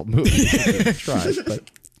 It's an awful movie. Try, but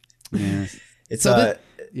Yeah. It's So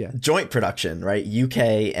a joint production, right? UK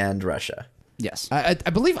and Russia. Yes. I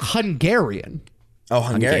believe Hungarian. Oh,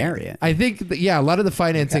 Hungarian. Hungarian. I think that, a lot of the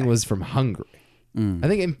financing was from Hungary. I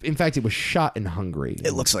think, in fact, it was shot in Hungary.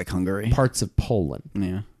 It looks like Hungary. Parts of Poland.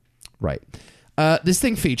 Yeah. Right. This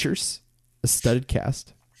thing features a studded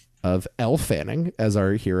cast of Elle Fanning as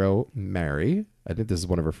our hero, Mary. I think this is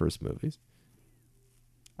one of her first movies.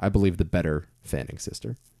 I believe the better Fanning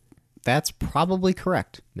sister. That's probably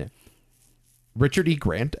correct. Yeah. Richard E.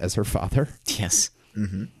 Grant as her father. Yes.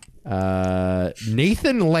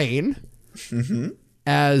 Nathan Lane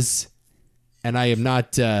as, and I am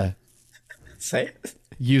not Say it.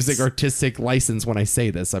 using artistic license when I say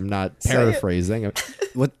this. I'm not paraphrasing.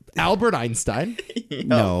 What? Albert Einstein.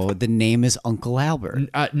 No, the name is Uncle Albert.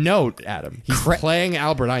 No, Adam. He's playing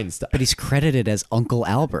Albert Einstein. But he's credited as Uncle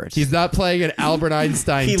Albert. He's not playing an Albert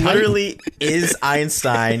Einstein He type. literally is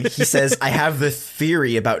Einstein. He says, I have the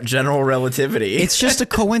theory about general relativity. It's just a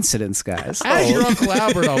coincidence, guys. As your Uncle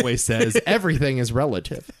Albert always says, everything is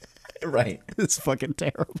relative. right. It's fucking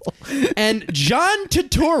terrible. And John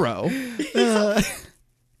Turturro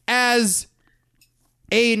as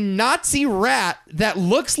a Nazi rat that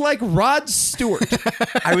looks like Rod Stewart.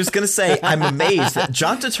 I was going to say, I'm amazed that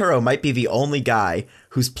John Turturro might be the only guy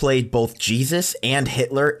who's played both Jesus and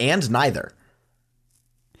Hitler and neither.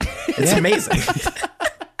 It's amazing.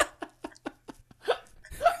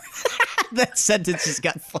 That sentence just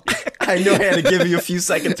got funny. I know I had to give you a few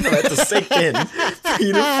seconds for that to sink in, for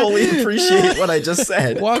you to fully appreciate what I just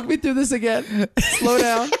said. Walk me through this again. Slow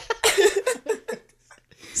down.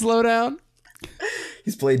 Slow down.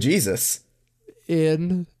 He's played Jesus.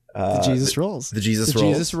 In The Jesus rolls. The Jesus the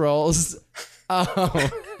role. Jesus rolls. Oh.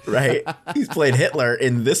 Right? He's played Hitler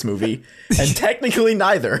in this movie, and technically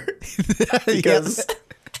neither. Because...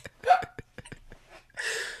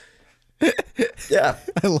 Yeah.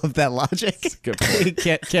 I love that logic. Good point.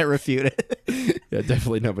 can't refute it. Yeah,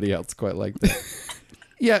 definitely nobody else quite like that.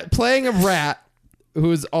 Yeah, playing a rat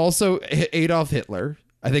who's also Adolf Hitler.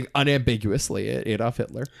 I think unambiguously Adolf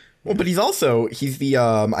Hitler. Well, but he's the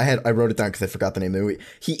I wrote it down because I forgot the name of the movie.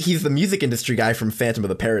 He's the music industry guy from Phantom of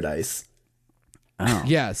the Paradise. Oh.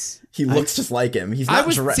 Yes. He looks just like him. He's not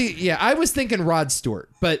I was thinking Rod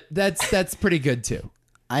Stewart, but that's pretty good too.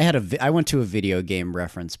 I went to a video game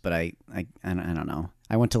reference, but I don't know.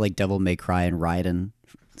 I went to like Devil May Cry and Raiden,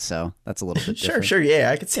 so that's a little bit different. Sure,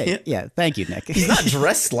 yeah, I could see it. Yeah, thank you, Nick. He's not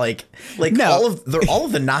dressed like No. all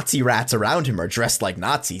of the Nazi rats around him are dressed like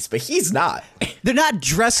Nazis, but he's not. They're not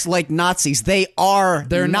dressed like Nazis.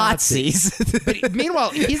 They're Nazis. But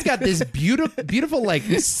meanwhile, he's got this beautiful like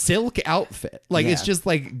silk outfit. Like it's Yeah. just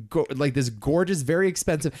like like this gorgeous, very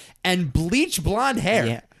expensive, and bleach blonde hair.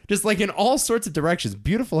 Yeah. Just like in all sorts of directions.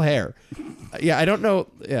 Beautiful hair. Yeah, I don't know.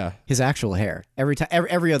 Yeah. His actual hair.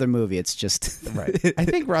 Every other movie, it's just Right. I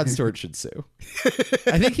think Rod Stewart should sue.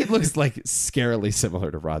 I think he looks like scarily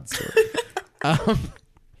similar to Rod Stewart.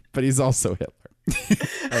 But he's also Hitler.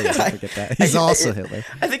 Oh, yeah, don't forget that. He's also Hitler.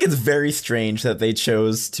 I think it's very strange that they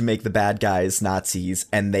chose to make the bad guys Nazis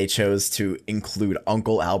and they chose to include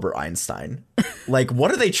Uncle Albert Einstein. Like,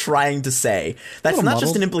 what are they trying to say? That's not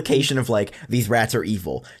just an implication of like, these rats are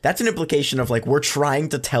evil. That's an implication of like, we're trying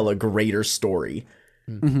to tell a greater story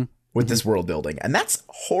with this world building. And that's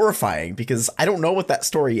horrifying because I don't know what that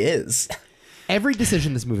story is. Every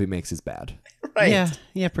decision this movie makes is bad. Right.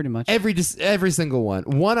 Yeah, pretty much. Every single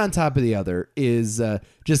one on top of the other is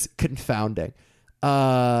just confounding.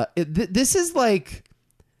 This is like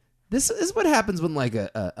This is what happens when like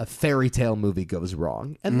a fairy tale movie goes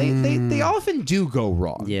wrong, and they often do go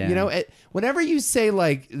wrong. Yeah. You know, whenever you say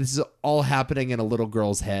like this is all happening in a little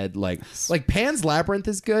girl's head, like Pan's Labyrinth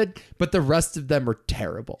is good, but the rest of them are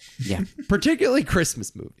terrible. Yeah. Particularly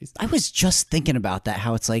Christmas movies. I was just thinking about that,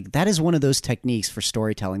 how it's like that is one of those techniques for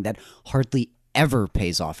storytelling that hardly ever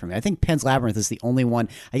pays off for me. I think Pan's Labyrinth is the only one.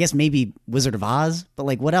 I guess maybe Wizard of Oz, but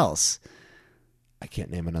like what else? I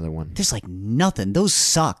can't name another one. There's like nothing. Those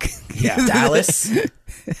suck. Yeah, Dallas.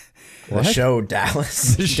 The show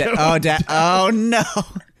Dallas. Oh no.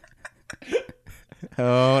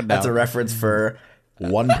 Oh no. That's a reference for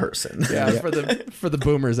one person. Yeah, for the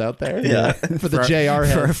boomers out there. Yeah. For the JR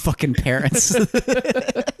for our heads. fucking parents.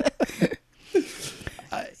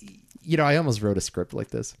 You know, I almost wrote a script like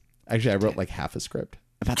this. Actually, I wrote like half a script.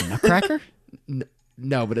 About the Nutcracker?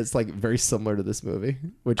 No, but it's like very similar to this movie,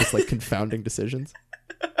 with just like confounding decisions.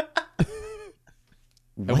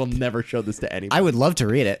 I will never show this to anyone. I would love to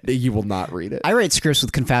read it. You will not read it. I write scripts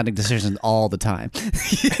with confounding decisions all the time.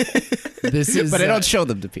 This is, But I don't show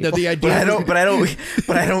them to people. No, the idea. But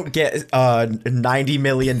I don't get $90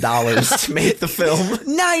 million to make the film.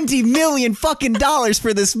 $90 million fucking dollars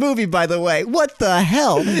for this movie, by the way. What the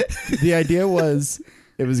hell? The idea was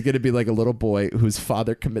it was going to be like a little boy whose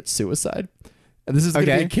father commits suicide, and this is going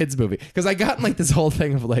to be a kids movie. Because I got in like this whole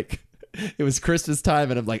thing of like, it was Christmas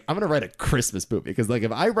time, and I'm like, I'm going to write a Christmas movie because like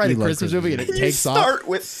if I write a Christmas movie and it takes off, Start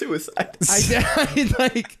with suicide.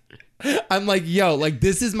 I'm like, yo, like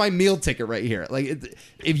this is my meal ticket right here. Like,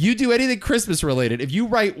 if you do anything Christmas related, if you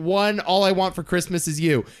write one, all I want for Christmas is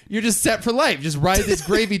you, you're just set for life. Just ride this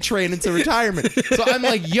gravy train into retirement. So I'm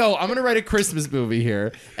like, yo, I'm gonna write a Christmas movie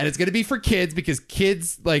here, and it's gonna be for kids because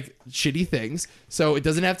kids like shitty things, so it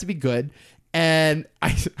doesn't have to be good. And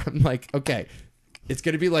I'm like, okay, it's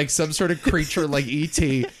gonna be like some sort of creature like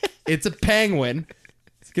E.T. It's a penguin.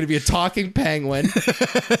 It's gonna be a talking penguin.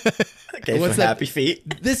 Okay, What's so that? Happy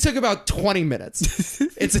Feet. This took about 20 minutes.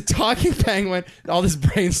 It's a talking penguin, all this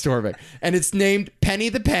brainstorming, and it's named Penny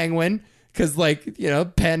the Penguin because, like, you know,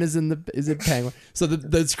 pen is in penguin. So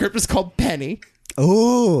the script is called Penny.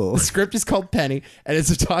 Oh. The script is called Penny, and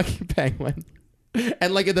it's a talking penguin.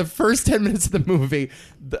 And like in the first 10 minutes of the movie,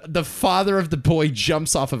 the father of the boy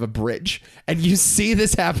jumps off of a bridge, and you see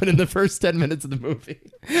this happen in the first 10 minutes of the movie.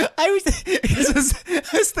 I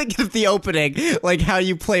was thinking of the opening, like how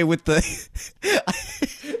you play with the...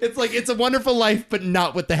 It's like It's a Wonderful Life, but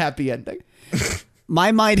not with the happy ending.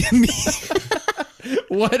 My mind...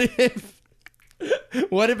 What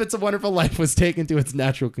if It's a Wonderful Life was taken to its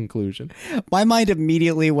natural conclusion? My mind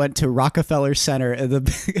immediately went to Rockefeller Center and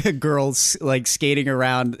the girls like skating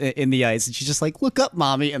around in the ice, and she's just like, "Look up,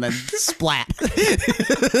 mommy," and then splat.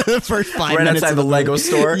 The first 5 Right minutes outside of the Lego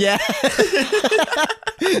store. Yeah.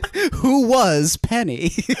 Who was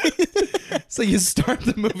Penny? So you start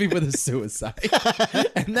the movie with a suicide,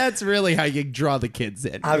 and that's really how you draw the kids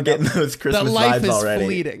in. I'm getting those Christmas the life vibes is already.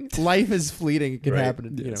 fleeting. Life is fleeting. It can Right.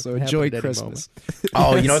 happen. You know, So it can enjoy happen at any Christmas. moment.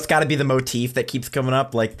 Oh, you know it's got to be the motif that keeps coming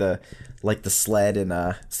up, like the sled in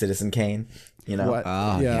Citizen Kane. You know, What?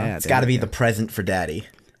 Oh, Yeah. yeah. it's got to be the present for Daddy.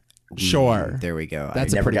 Sure. There we go.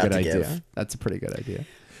 That's a never pretty got good to idea. give. That's a pretty good idea.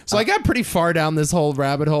 So I got pretty far down this whole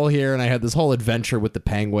rabbit hole here, and I had this whole adventure with the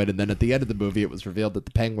penguin, and then at the end of the movie, it was revealed that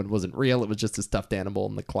the penguin wasn't real. It was just a stuffed animal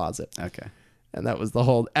in the closet. Okay. And that was the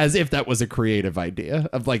whole, as if that was a creative idea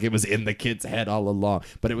of like it was in the kid's head all along,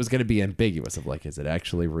 but it was going to be ambiguous of like, is it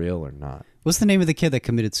actually real or not? What's the name of the kid that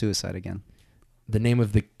committed suicide again? The name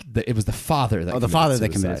of it was the father that the father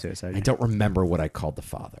that committed suicide, I yeah. don't remember what I called the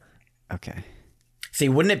father. Okay. See,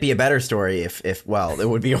 wouldn't it be a better story if well, it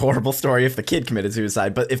would be a horrible story if the kid committed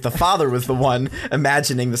suicide, but if the father was the one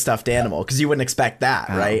imagining the stuffed animal, because you wouldn't expect that,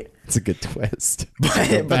 right? It's a good twist.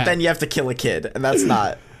 But then you have to kill a kid, and that's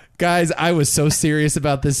not. Guys, I was so serious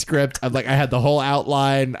about this script. I had the whole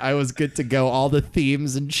outline. I was good to go, all the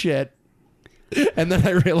themes and shit. And then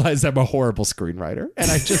I realized I'm a horrible screenwriter, and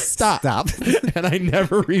I just stopped. And I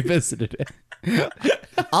never revisited it.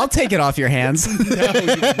 I'll take it off your hands. No, you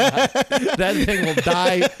will not. That thing will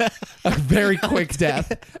die a very quick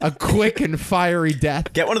death, a quick and fiery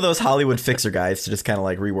death. Get one of those Hollywood fixer guys to just kind of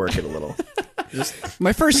like rework it a little.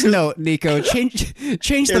 My first note, Nico, change the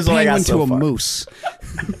Here's what I got penguin so to a far. moose.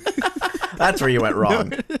 That's where you went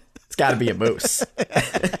wrong. It's got to be a moose.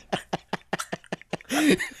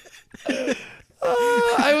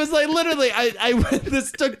 I was like, literally,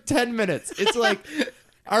 this took 10 minutes. It's like,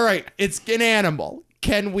 all right, it's an animal.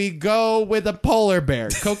 Can we go with a polar bear?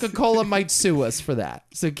 Coca-Cola might sue us for that.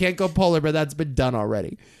 So can't go polar bear. That's been done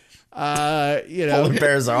already. Polar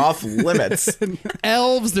bears are off limits.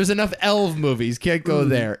 Elves, there's enough elf movies. Can't go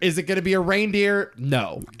there. Is it going to be a reindeer?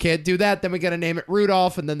 No. Can't do that. Then we got to name it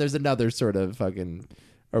Rudolph, and then there's another sort of fucking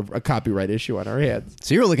a copyright issue on our hands.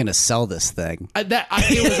 So you were looking to sell this thing. It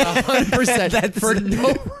was 100% for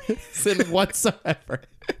no reason whatsoever.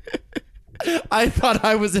 I thought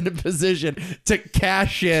I was in a position to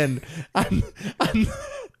cash in on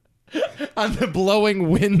the blowing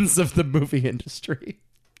winds of the movie industry.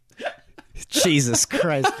 Jesus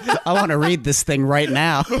Christ. I want to read this thing right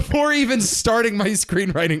now. Before even starting my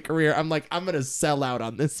screenwriting career, I'm like, I'm going to sell out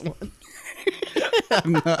on this one.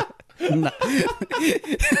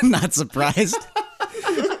 Not surprised.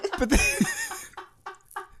 But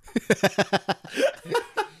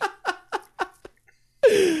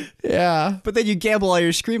yeah. But then you gamble all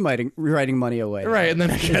your screenwriting money away. Right, and then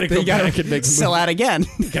I got to go back and make sell out again.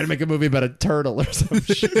 Got to make a movie about a turtle or some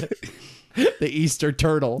shit. The Easter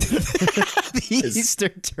turtle. Easter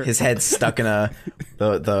turtle. His head's stuck in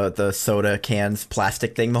the soda cans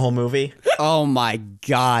plastic thing the whole movie. Oh my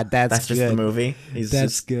God, that's just good. the movie.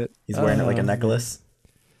 That's good. He's wearing it like a necklace.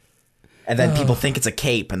 And then people think it's a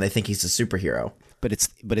cape and they think he's a superhero. But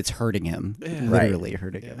it's hurting him. Literally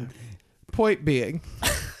hurting him. Point being,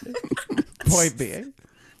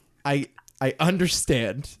 I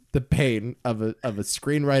understand the pain of a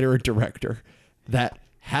screenwriter or director that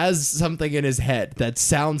has something in his head that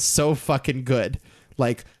sounds so fucking good,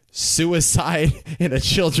 like suicide in a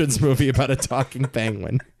children's movie about a talking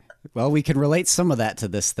penguin. Well, we can relate some of that to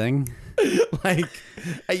this thing. Like,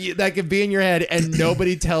 that could be in your head and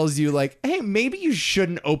nobody tells you, like, hey, maybe you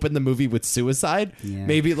shouldn't open the movie with suicide. Yeah.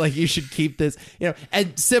 Maybe, like, you should keep this,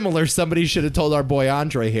 and similar, somebody should have told our boy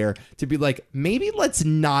Andre here to be like, maybe let's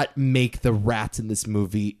not make the rats in this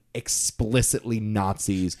movie explicitly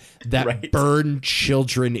Nazis that burn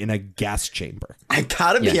children in a gas chamber. I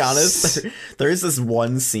gotta be honest, there is this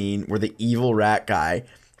one scene where the evil rat guy,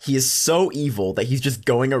 he is so evil that he's just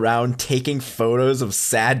going around taking photos of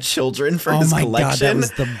sad children for his collection. God, that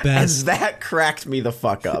was the best. And that cracked me the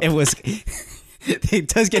fuck up. It was. It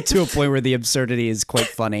does get to a point where the absurdity is quite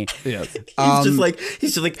funny. Yes. He's just like,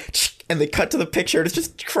 and they cut to the picture, and it's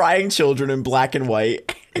just crying children in black and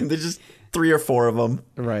white, and there's just 3 or 4 of them.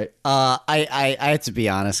 Right. I have to be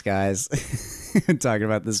honest, guys. Talking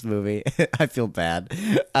about this movie, I feel bad.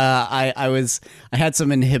 I had some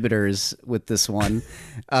inhibitors with this one,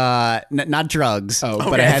 not drugs. Oh,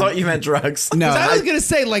 but okay, I thought you meant drugs. No, I was gonna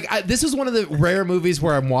say, like, this is one of the rare movies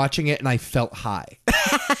where I'm watching it and I felt high.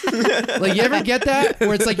 Like, you ever get that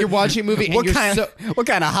where it's like you're watching a movie and what kind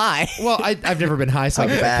of high? Well, I've never been high, so I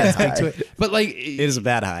can't speak to it. But like, it is a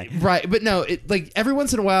bad high, right? But no, like every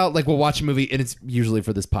once in a while, like we'll watch a movie and it's usually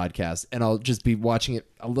for this podcast, and I'll just be watching it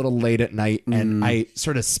a little late at night and I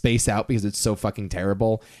sort of space out because it's so fucking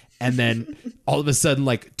terrible. And then all of a sudden,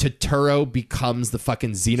 like, Totoro becomes the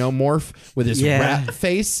fucking xenomorph with his rat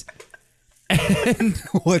face. And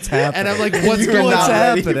what's happening? And I'm like, what's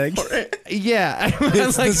happening? Yeah.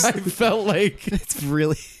 I felt like it's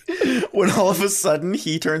really when all of a sudden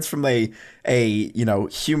he turns from a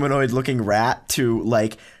humanoid looking rat to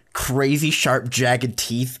like crazy sharp jagged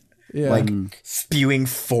teeth. Yeah. Like spewing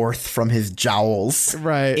forth from his jowls.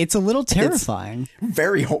 Right. It's a little terrifying. It's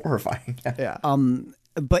very horrifying. Yeah.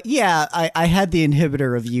 But yeah, I had the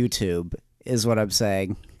inhibitor of YouTube, is what I'm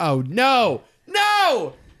saying. Oh no!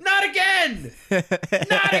 No! Not again!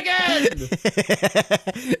 Not again!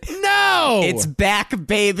 No! It's back,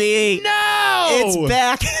 baby! No! It's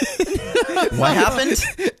back! What happened?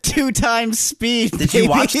 2 times speed. Did you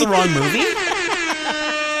watch the wrong movie?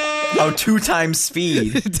 Oh, 2 times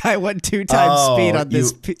speed. I went 2 times speed on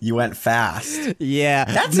this. You went fast. Yeah.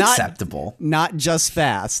 That's acceptable. Not just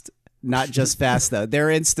fast. Not just fast, though. There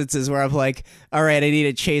are instances where I'm like, all right, I need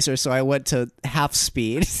a chaser, so I went to half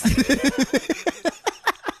speed.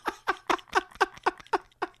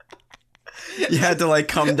 You had to, like,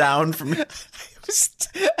 come down from...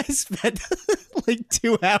 I spent like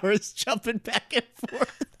 2 hours jumping back and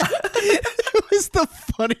forth. It was the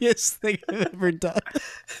funniest thing I've ever done.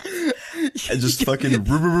 I just fucking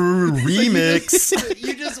remix.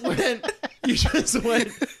 You just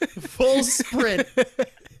went full sprint.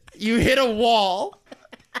 You hit a wall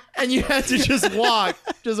and you had to just walk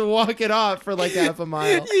it off for like half a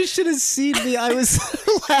mile. You should have seen me. I was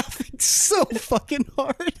laughing so fucking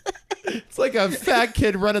hard. It's like a fat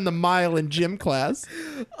kid running the mile in gym class.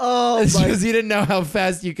 Oh, It's my because you didn't know how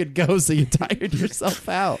fast you could go, so you tired yourself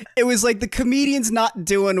out. It was like the comedian's not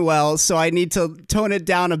doing well, so I need to tone it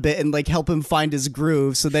down a bit and like help him find his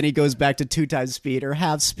groove. So then he goes back to 2 times speed or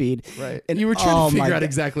half speed. Right. And You were trying to my figure out God.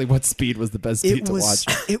 exactly what speed was the best speed It to was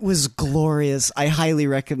watch. it was glorious. I highly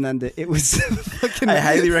recommend it. It was fucking I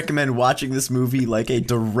highly recommend watching this movie like a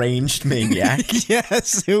deranged maniac.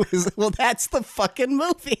 yes. It was. Well, that's the fucking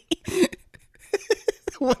movie.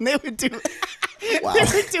 When they would do. Wow. They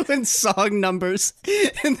were doing song numbers,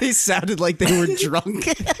 and they sounded like they were drunk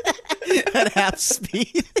at half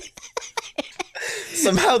speed.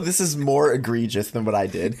 Somehow this is more egregious than what I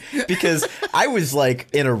did because I was like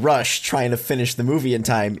in a rush trying to finish the movie in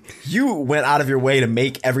time. You went out of your way to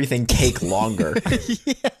make everything take longer.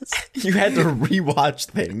 Yes. You had to rewatch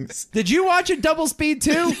things. Did you watch it double speed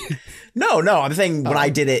too? No, I'm saying when I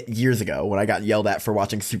did it years ago when I got yelled at for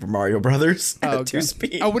watching Super Mario Brothers at 2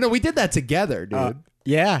 speed. Oh, no, we did that together, dude.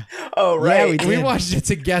 Yeah. Oh, right. Yeah, we did. watched it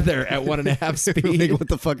together at 1.5 speed. Like, what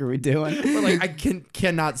the fuck are we doing? We're like, I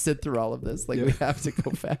cannot sit through all of this. Like, we have to go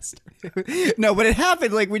faster. No, but it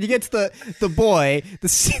happened like when you get to the boy, the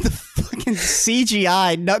fucking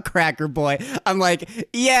CGI Nutcracker boy. I'm like,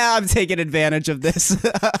 yeah, I'm taking advantage of this.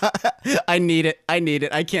 I need it.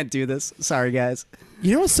 I can't do this. Sorry, guys.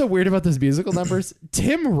 You know what's so weird about those musical numbers?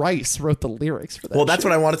 Tim Rice wrote the lyrics for that. Well, that's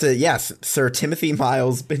what I wanted to. Yes, Sir Timothy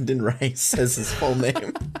Miles Bindon Rice says his full name.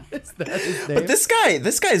 Is that his name? But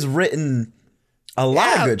this guy's written a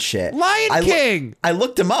lot of good shit. Lion King. I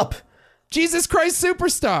looked him up, Jesus Christ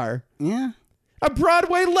Superstar. Yeah. A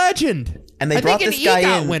Broadway legend. and they I brought think this an guy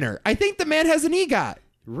EGOT in. winner. I think the man has an EGOT.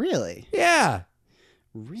 Really? Yeah.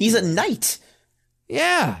 He's a knight,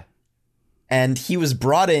 Yeah. and he was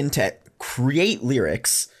brought in to create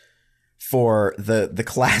lyrics for the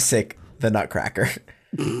classic The Nutcracker,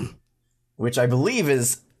 which I believe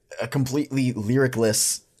is a completely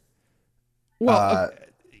lyricless. Well,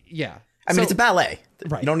 yeah. I mean, it's a ballet.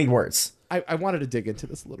 Right. You don't need words. I wanted to dig into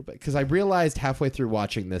this a little bit because I realized halfway through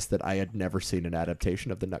watching this that I had never seen an adaptation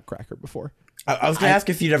of The Nutcracker before. I was going to ask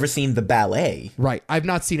if you'd ever seen the ballet. Right. I've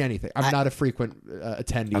not seen anything. I'm not a frequent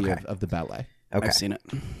attendee of the ballet. Okay. I've seen it.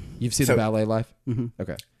 You've seen the ballet live? Mm-hmm.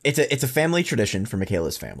 Okay. It's a family tradition for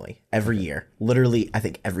Michaela's family. Every year, literally, I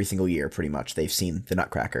think every single year, pretty much, they've seen the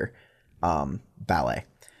Nutcracker ballet.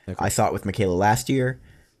 Okay. I saw it with Michaela last year,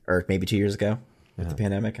 or maybe 2 years ago, with the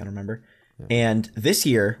pandemic. I don't remember. Yeah. And this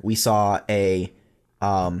year, we saw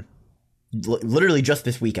literally just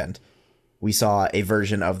this weekend, we saw a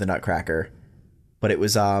version of the Nutcracker, but it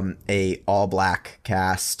was a all black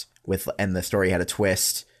cast and the story had a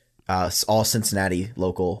twist. All Cincinnati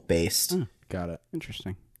local based. Got it.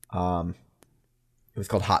 Interesting. It was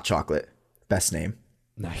called Hot Chocolate. Best name.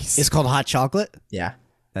 Nice. It's called Hot Chocolate? Yeah.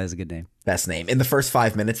 That is a good name. Best name. In the first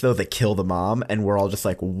 5 minutes, though, they kill the mom, and we're all just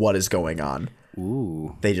like, what is going on?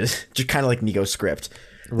 Ooh. They just kind of like Nico script.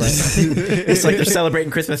 Right. It's like they're celebrating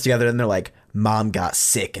Christmas together, and they're like, Mom got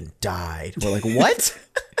sick and died. We're like, what?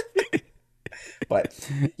 But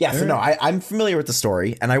yeah, so no, I'm familiar with the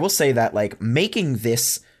story, and I will say that like making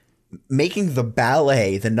the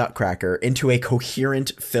ballet, the Nutcracker, into a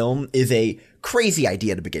coherent film is a crazy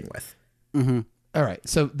idea to begin with. Mm-hmm. All right.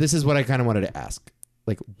 So this is what I kind of wanted to ask.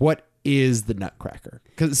 Like, what is the Nutcracker?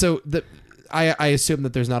 I assume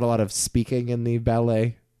that there's not a lot of speaking in the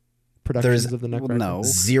ballet productions of the Nutcracker. no.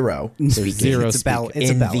 Zero There's speaking zero it's a speaking. it's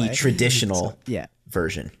in a ballet. the traditional Yeah.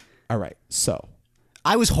 version. All right. So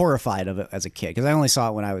I was horrified of it as a kid because I only saw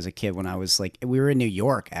it when I was a kid. When I was like, we were in New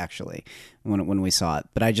York actually when we saw it.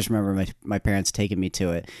 But I just remember my parents taking me to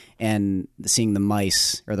it and seeing the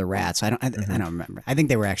mice or the rats. I don't remember. I think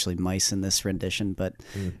they were actually mice in this rendition. But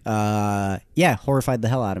yeah, horrified the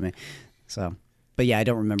hell out of me. So, but yeah, I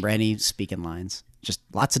don't remember any speaking lines. Just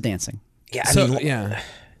lots of dancing. Yeah, yeah.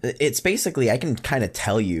 It's basically, I can kind of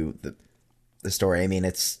tell you the story. I mean,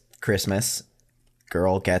 it's Christmas.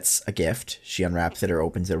 Girl gets a gift. She unwraps it or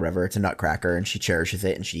opens it or whatever. It's a nutcracker, and she cherishes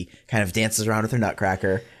it, and she kind of dances around with her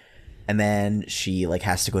nutcracker. And then she like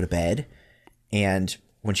has to go to bed. And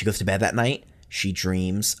when she goes to bed that night, she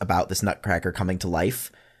dreams about this nutcracker coming to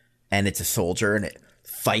life. And it's a soldier, and it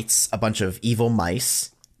fights a bunch of evil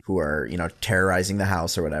mice who are, terrorizing the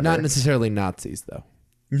house or whatever. Not necessarily Nazis, though.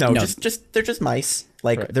 No, just they're just mice.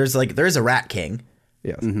 Like Right. there's a rat king.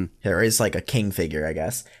 Yes. Mm-hmm. There is like a king figure, I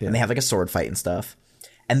guess. Yeah. And they have like a sword fight and stuff.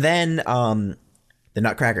 And then the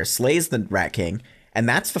Nutcracker slays the Rat King, and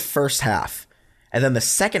that's the first half. And then the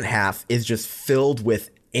second half is just filled with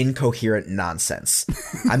incoherent nonsense.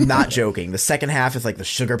 I'm not joking. The second half is like the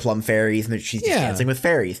sugar plum fairies, and she's just dancing with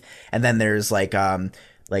fairies. And then there's like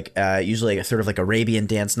like usually a sort of like Arabian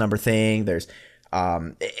dance number thing. There's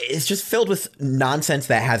it's just filled with nonsense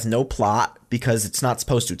that has no plot because it's not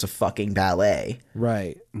supposed to. It's a fucking ballet,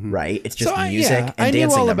 Right. right? It's just So music and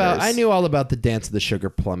dancing numbers. I knew all about the Dance of the Sugar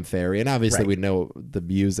Plum Fairy, and obviously Right. we know the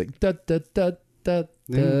music. Da, da, da, da,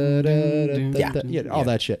 da, da, da, da, yeah, all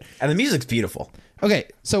that shit. And the music's beautiful. Okay,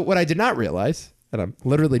 so what I did not realize, and I'm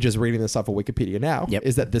literally just reading this off of Wikipedia now,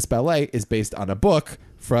 is that this ballet is based on a book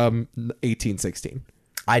from 1816.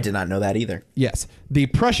 I did not know that either. Yes. The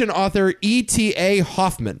Prussian author E.T.A.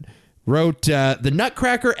 Hoffmann wrote The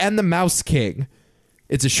Nutcracker and the Mouse King.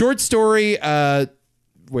 It's a short story,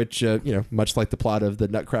 which, much like the plot of The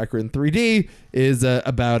Nutcracker in 3D, is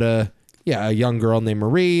about a young girl named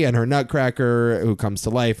Marie and her Nutcracker who comes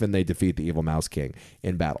to life, and they defeat the evil Mouse King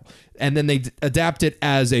in battle. And then they adapt it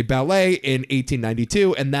as a ballet in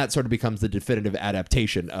 1892, and that sort of becomes the definitive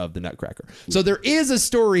adaptation of the Nutcracker. So there is a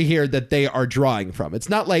story here that they are drawing from. It's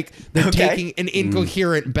not like they're taking an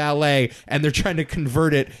incoherent ballet and they're trying to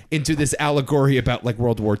convert it into this allegory about like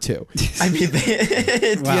World War II. I mean,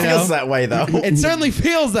 it feels that way though. It certainly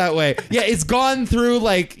feels that way. Yeah, it's gone through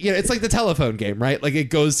like, it's like the telephone game, right? Like it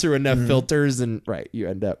goes through enough filters and you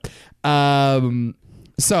end up.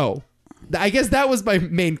 So I guess that was my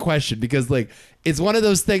main question, because like it's one of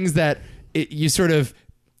those things that you sort of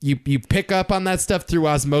you pick up on that stuff through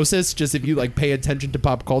osmosis, just if you like pay attention to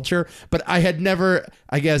pop culture. But I had never,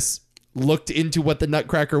 I guess, looked into what the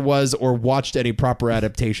Nutcracker was or watched any proper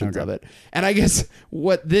adaptations of it. And I guess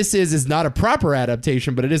what this is not a proper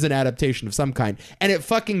adaptation, but it is an adaptation of some kind. And it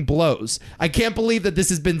fucking blows. I can't believe that this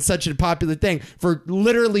has been such a popular thing for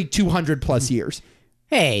literally 200 plus years.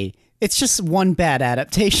 Hey, it's just one bad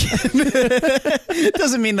adaptation.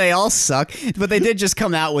 Doesn't mean they all suck, but they did just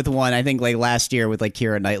come out with one, I think, like last year with like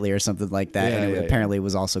Keira Knightley or something like that, and it apparently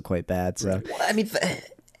was also quite bad. So, Well, I mean,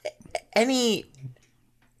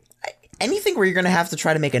 anything where you're going to have to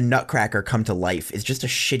try to make a Nutcracker come to life is just a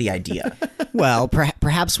shitty idea. well,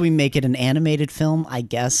 perhaps we make it an animated film. I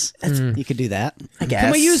guess you could do that, I guess.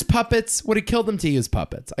 Can we use puppets? Would it kill them to use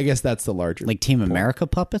puppets? I guess that's the larger like Team America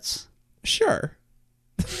puppets. Sure.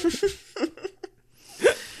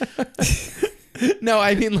 No,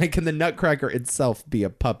 I mean, like, can the Nutcracker itself be a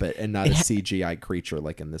puppet and not a CGI creature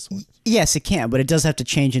like in this one? Yes, it can, but it does have to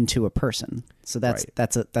change into a person. So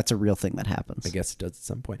that's a real thing that happens. I guess it does at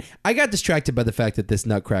some point. I got distracted by the fact that this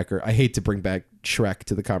Nutcracker, I hate to bring back Shrek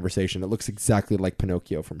to the conversation, it looks exactly like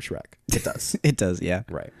Pinocchio from Shrek. It does. It does, yeah.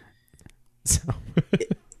 Right. So,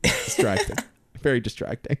 distracting. Very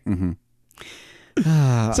distracting. Mm-hmm.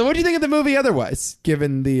 So what do you think of the movie otherwise,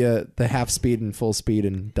 given the half speed and full speed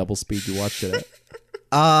and double speed you watched it at?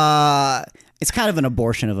 It's kind of an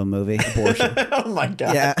abortion of a movie. Abortion. Oh my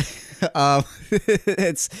god. Yeah.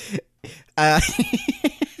 It's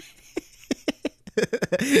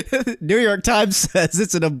New York Times says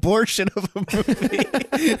it's an abortion of a movie.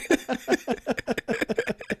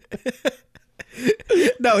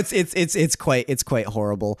 No, it's quite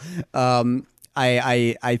horrible.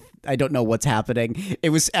 I don't know what's happening.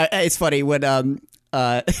 It's funny when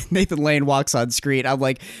Nathan Lane walks on screen. I'm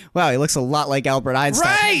like, wow, he looks a lot like Albert Einstein.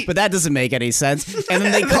 Right! But that doesn't make any sense. And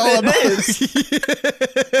then they call him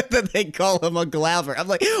then they call him a Glauber. I'm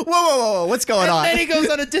like, whoa, what's going on? And then he goes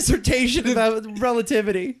on a dissertation about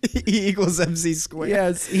relativity. E equals MC squared.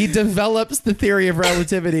 Yes, he develops the theory of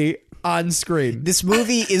relativity on screen. This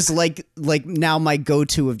movie is like now my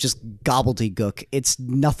go-to of just gobbledygook. It's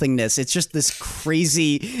nothingness. It's just this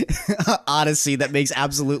crazy odyssey that makes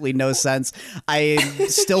absolutely no sense. I am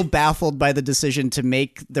still baffled by the decision to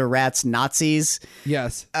make the rats Nazis.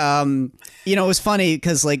 Yes. It was funny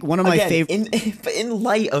because like one of my favorite in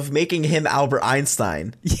light of making him Albert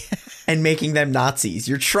Einstein and making them Nazis,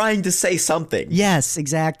 you're trying to say something. Yes,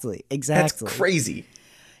 exactly. That's crazy.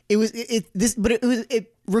 It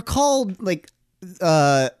recalled like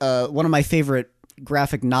one of my favorite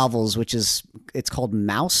graphic novels, which it's called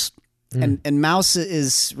Mouse. And Mouse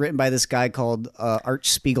is written by this guy called Art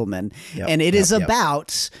Spiegelman, and it is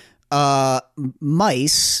about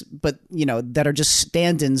mice, but that are just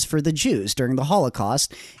stand-ins for the Jews during the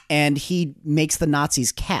Holocaust, and he makes the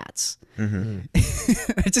Nazis cats.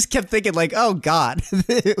 Mm-hmm. I just kept thinking, like, oh God,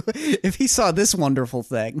 if he saw this wonderful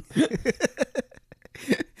thing.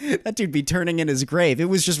 That dude'd be turning in his grave. It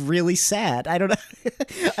was just really sad. I don't know.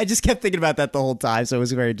 I just kept thinking about that the whole time, so it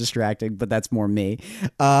was very distracting, but that's more me.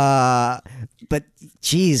 But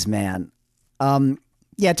geez, man.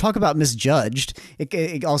 Yeah, talk about misjudged.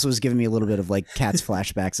 It also was giving me a little bit of like Cats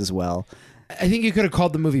flashbacks as well. I think you could have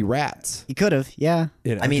called the movie Rats. You could have, yeah.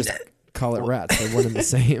 I mean, call it rats. They're one and the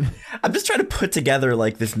same. I'm just trying to put together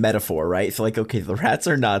like this metaphor, right? So like, okay, the rats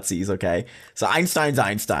are Nazis, okay? So Einstein's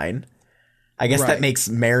Einstein. I guess Right. that makes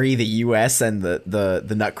Mary the U.S. and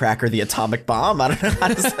the Nutcracker the atomic bomb. I don't know how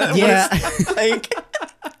does that Yeah. like.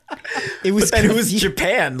 It was But then who's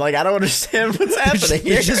Japan? Like, I don't understand what's happening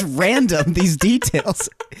here. It's just random, these details.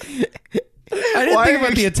 I didn't Why think are about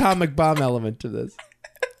you- the atomic bomb element to this.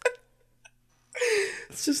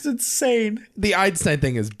 It's just insane. The Einstein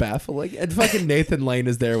thing is baffling, and fucking Nathan Lane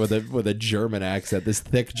is there with a German accent, this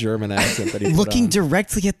thick German accent that he put Looking on.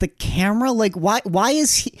 directly at the camera, like why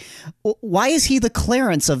is he the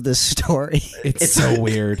Clarence of this story? It's so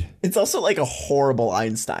weird. It's also like a horrible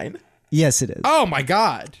Einstein. Yes, it is. Oh my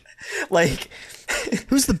god. Like,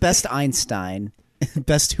 Who's the best Einstein?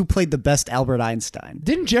 Who played the best Albert Einstein?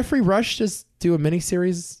 Didn't Jeffrey Rush just do a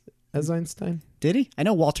miniseries as Einstein? Did he? I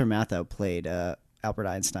know Walter Matthau played Albert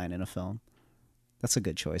Einstein in a film. That's a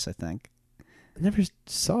good choice, I think. I never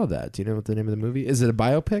saw that. Do you know what the name of the movie is? It a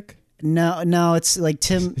biopic? No, it's like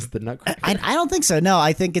Tim. Is the Nutcracker? I don't think so. No,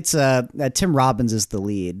 I think it's Tim Robbins is the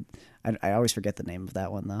lead. I always forget the name of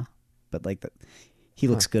that one though. But like he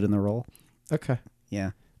looks good in the role. Okay.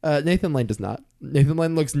 Yeah. Nathan Lane does not. Nathan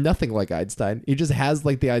Lane looks nothing like Einstein. He just has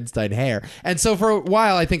like the Einstein hair. And so for a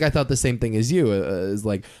while, I think I thought the same thing as you. Is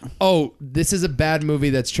like, oh, this is a bad movie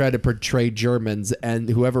that's trying to portray Germans, and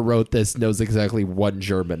whoever wrote this knows exactly one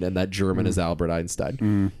German, and that German is Albert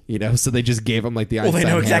Einstein. You know, so they just gave him like the well, Einstein they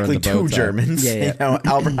know hair exactly and the two bow tie. Germans. Yeah, yeah. They know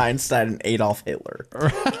Albert Einstein and Adolf Hitler.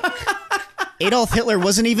 Adolf Hitler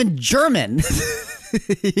wasn't even German.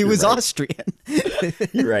 He was Austrian.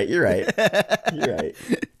 You're right. You're right.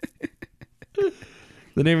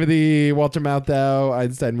 The name of the Walter Matthau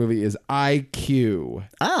Einstein movie is IQ.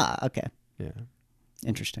 Ah, okay. Yeah.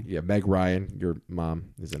 Interesting. Yeah, Meg Ryan, your mom,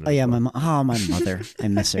 is in it. Oh yeah, as well. my mother. I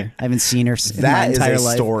miss her. I haven't seen her in my That is entire a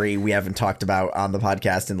life. story we haven't talked about on the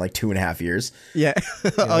podcast in like 2.5 years. Yeah. Oh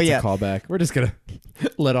That's yeah. a callback. We're just gonna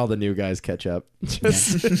let all the new guys catch up.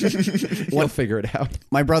 Just we'll figure it out.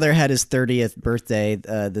 My brother had his 30th birthday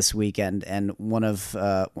this weekend, and one of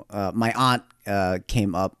my aunt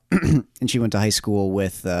came up, and she went to high school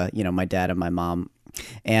with my dad and my mom,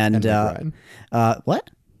 and Meg Ryan. what?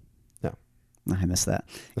 No. I missed that.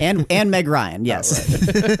 And Meg Ryan, yes.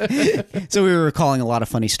 So we were recalling a lot of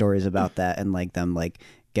funny stories about that, and like them like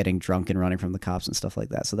getting drunk and running from the cops and stuff like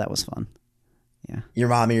that. So that was fun. Yeah. Your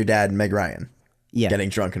mom and your dad and Meg Ryan Yeah. getting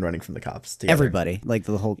drunk and running from the cops together. Everybody, like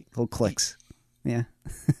the whole cliques. Yeah.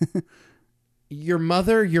 Your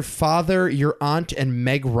mother, your father, your aunt, and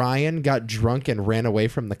Meg Ryan got drunk and ran away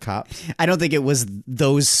from the cops. I don't think it was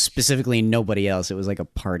those specifically, nobody else. It was like a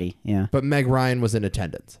party. Yeah. But Meg Ryan was in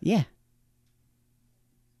attendance. Yeah.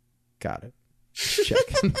 Got it. Check.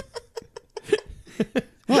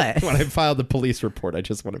 What? When I filed the police report, I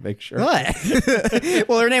just want to make sure. What?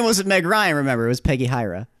 Well, her name wasn't Meg Ryan, remember. It was Peggy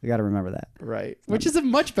Hyra. We got to remember that. Right. Which is a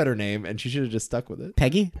much better name, and she should have just stuck with it.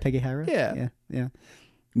 Peggy Hyra? Yeah. Yeah. Yeah.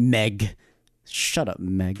 Meg. Shut up,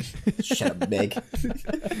 Meg. Shut up, Meg.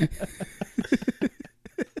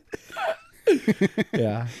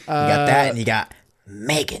 Yeah. You got that, and you got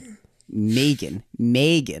Megan.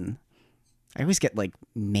 Megan. I always get like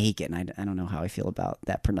Megan. I don't know how I feel about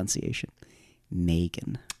that pronunciation.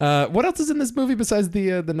 Megan. What else is in this movie besides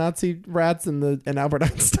the Nazi rats and Albert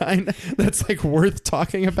Einstein that's like worth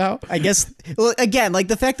talking about? I guess, well, again, like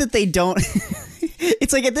the fact that they don't.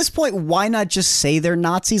 It's like at this point, why not just say they're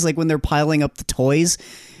Nazis? Like when they're piling up the toys,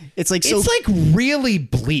 it's like so. It's like really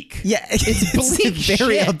bleak. Yeah, it's bleak. very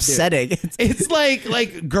shit, dude. upsetting. It's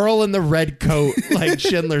like girl in the red coat, like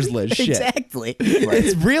Schindler's List shit. Exactly.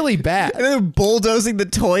 It's really bad. And they're bulldozing the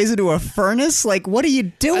toys into a furnace. Like, what are you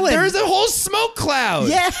doing? There's a whole smoke cloud.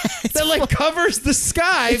 Yeah, that like covers the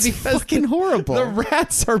sky because fucking horrible. The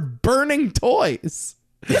rats are burning toys.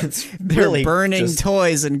 It's They're really burning just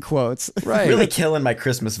toys in quotes. Right. really killing my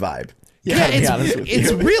Christmas vibe. Yeah, Gotta be honest with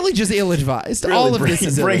it's you. really just ill-advised. Really All of this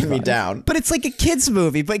is bringing me ill-advised. down. But it's like a kid's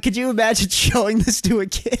movie. But could you imagine showing this to a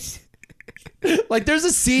kid? Like there's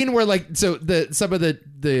a scene where like some of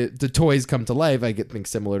the toys come to life. I think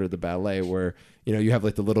similar to the ballet where you have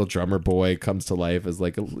like the little drummer boy comes to life as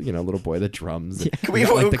like a little boy that drums. And Can we, you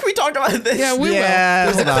got, like, can we talk about this? yeah, we Yeah,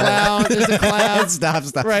 will. There's a hold on. clown. There's a clown. Stop.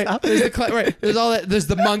 Right. There's the clown. Right. There's all that. There's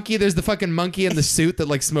the monkey. There's the fucking monkey in the suit that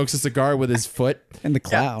like smokes a cigar with his foot. And the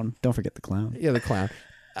clown. Don't forget the clown. Yeah, the clown.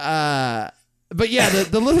 But yeah,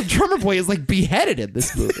 the little drummer boy is like beheaded in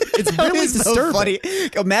this movie. It's That really is so disturbing. funny.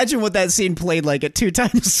 Imagine what that scene played like at 2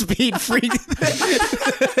 times speed.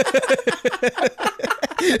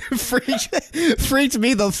 Freaked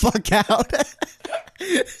me the fuck out.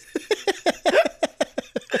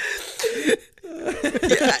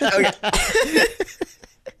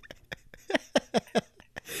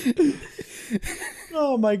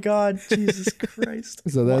 Oh my God, Jesus Christ!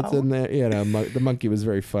 So that's in there. You know, the monkey was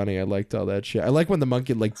very funny. I liked all that shit. I like when the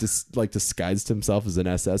monkey disguised himself as an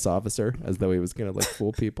SS officer, as though he was gonna like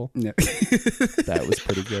fool people. No. That was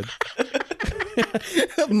pretty good.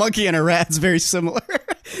 A monkey and a rat's very similar.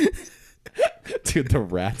 Dude, the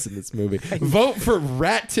rats in this movie. Vote for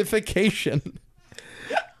ratification.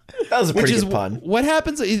 That was a Which pretty is good pun. what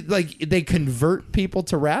happens? Like they convert people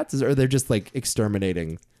to rats, or they're just like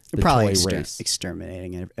exterminating the Probably toy race.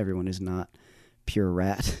 exterminating everyone who's not pure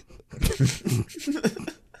rat.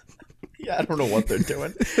 Yeah, I don't know what they're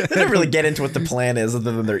doing. They don't really get into what the plan is,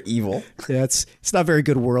 other than they're evil. Yeah, it's not very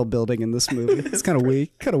good world building in this movie. It's kind of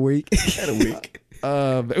weak. Kind of weak.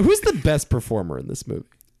 Who's the best performer in this movie?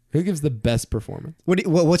 Who gives the best performance?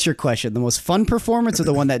 What's your question? The most fun performance, or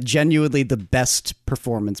the one that genuinely the best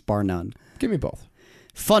performance, bar none? Give me both.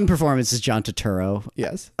 Fun performance is John Turturro.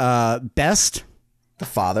 Yes. Best, The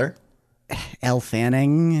father. Elle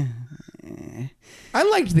Fanning. I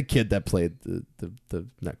liked the kid that played the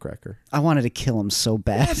Nutcracker. I wanted to kill him so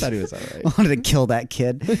bad. I thought he was all right. I wanted to kill that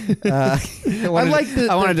kid. I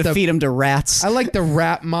wanted to feed him to rats. I like the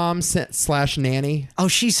rat mom / nanny. Oh,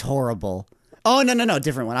 she's horrible. Oh, no,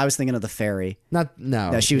 different one. I was thinking of the fairy.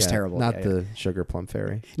 No, she was terrible. Not Yeah, the sugar plum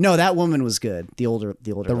fairy. No, that woman was good. The older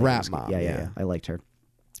The lady rat was good. mom, Yeah, yeah. I liked her.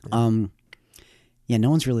 Yeah, no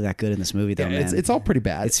one's really that good in this movie, though, man. It's all pretty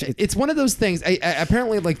bad. It's one of those things. I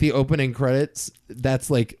apparently, like the opening credits, that's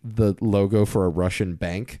like the logo for a Russian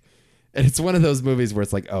bank, and it's one of those movies where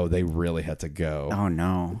it's like, oh, they really had to go. Oh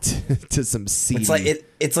no, to some seedy.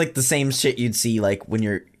 It's like the same shit you'd see like when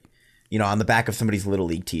you're, on the back of somebody's Little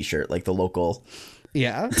League T-shirt, like the local.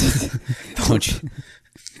 Yeah.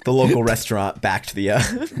 The local restaurant backed the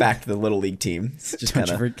Little League team. It's just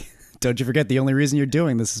don't you forget the only reason you're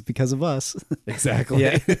doing this is because of us. Exactly.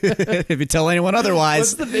 Yeah. If you tell anyone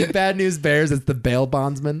otherwise. What's the big bad news bears? It's the bail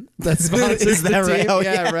bondsman that sponsors Is that the right? team. Oh,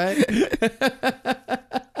 yeah, right.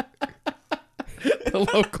 The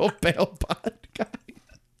local bail bond guy.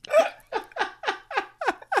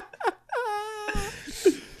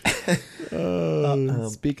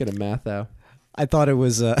 Speaking of Mathau. I thought it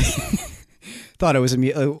was I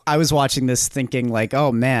was watching this thinking like,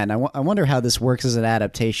 oh man, I wonder how this works as an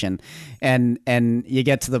adaptation, and you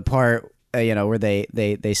get to the part where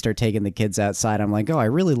they start taking the kids outside. I'm like, oh, I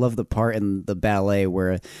really love the part in the ballet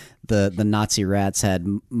where the Nazi rats had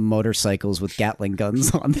motorcycles with Gatling guns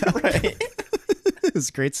on them. Right. It was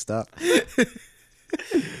great stuff.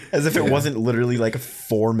 As if it wasn't literally like a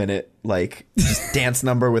 4-minute like just dance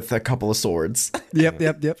number with a couple of swords. Yep.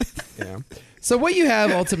 Yeah. So what you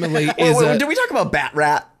have ultimately is did we talk about Bat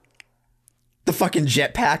Rat? The fucking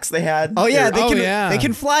jetpacks they had. Oh yeah, yeah. they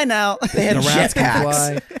can fly now. They had the rats can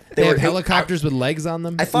fly. jetpacks. They have helicopters with legs on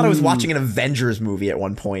them. I thought I was watching an Avengers movie at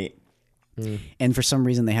one point. And for some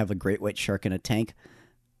reason, they have a great white shark in a tank.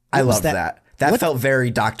 I was love that? that. That What? felt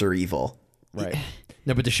very Dr. Evil. Right.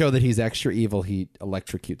 No, but to show that he's extra evil, he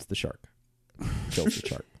electrocutes the shark. Kills the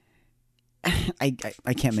shark.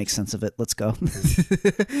 I can't make sense of it. Let's go.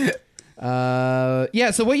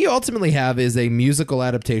 So what you ultimately have is a musical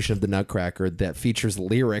adaptation of the Nutcracker that features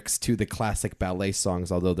lyrics to the classic ballet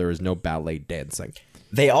songs, although there is no ballet dancing.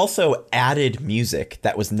 They also added music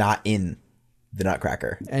that was not in the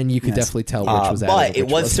Nutcracker. And you could definitely tell which was added. But and it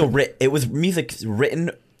which was wasn't. still written. It was music written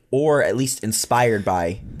or at least inspired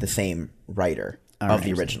by the same writer of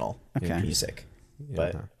the original music.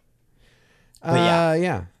 But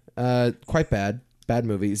quite bad. Bad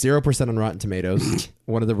movie. 0% on Rotten Tomatoes.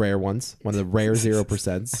 One of the rare ones. One of the rare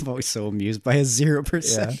 0%. I'm always so amused by his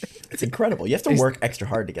 0%. it's incredible. You have to work extra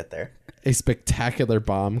hard to get there. A spectacular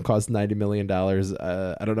bomb cost $90 million.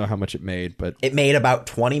 I don't know how much it made, but It made about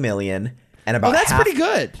 $20 million. And about that's pretty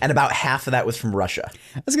good. And about half of that was from Russia.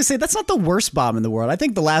 I was gonna say that's not the worst bomb in the world. I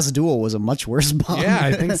think The Last Duel was a much worse bomb. yeah,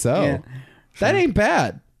 I think so. Yeah. That ain't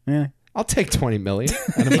bad. Yeah. I'll take $20 million.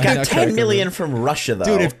 They got $10 million from Russia,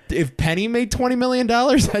 though. Dude, if Penny made $20 million,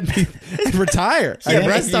 I'd retire. Yeah, I'd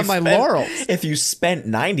rest on my laurels. If you spent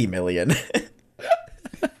 $90 million.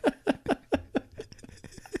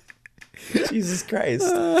 Jesus Christ.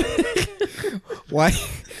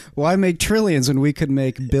 Why make trillions when we could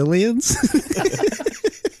make billions?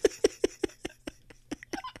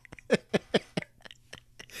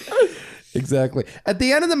 Exactly. At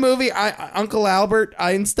the end of the movie, Uncle Albert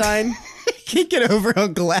Einstein. Can't get over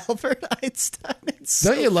Uncle Albert Einstein.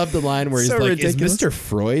 Don't you love the line where he's so like, ridiculous. is Mr.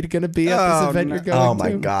 Freud going to be at this event you're going to? Oh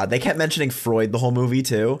my God. They kept mentioning Freud the whole movie,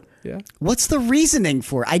 too. Yeah. What's the reasoning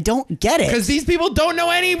for it? I don't get it. Because these people don't know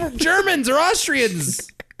any Germans or Austrians.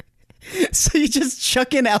 So you just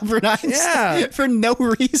chuck in Albert Einstein for no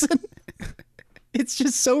reason. It's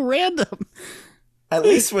just so random. At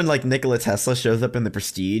least when like Nikola Tesla shows up in The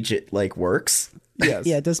Prestige, it like works. Yes.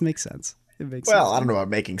 Yeah, it does make sense. It makes Well, sense. I don't know about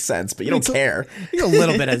making sense, but you don't care. A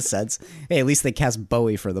little bit of sense. Hey, at least they cast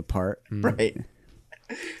Bowie for the part. Right.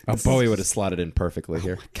 Oh, Bowie would have slotted in perfectly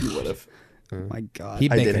here. You would have. Oh my God.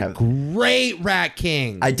 He'd I make did a have- great Rat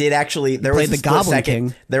King. I did actually. There was played a the split Goblin second.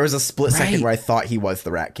 King. There was a split second Right. where I thought he was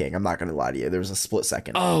the Rat King. I'm not going to lie to you. There was a split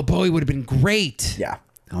second. Oh, Bowie would have been great. Yeah.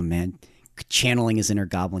 Oh man, channeling his inner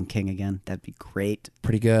Goblin King again. That'd be great.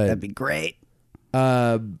 Pretty good. That'd be great.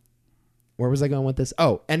 Where was I going with this?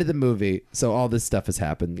 Oh, end of the movie. So all this stuff has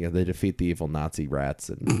happened. You know, they defeat the evil Nazi rats,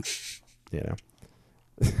 and you know,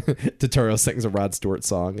 Tutorial sings a Rod Stewart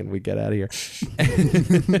song, and we get out of here.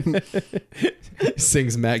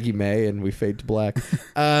 Sings Maggie May, and we fade to black.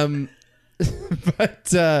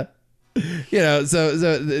 But you know, so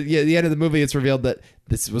the end of the movie, it's revealed that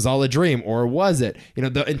this was all a dream, or was it? You know,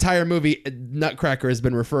 the entire movie, Nutcracker has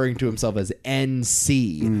been referring to himself as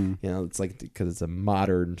NC. You know, it's like because it's a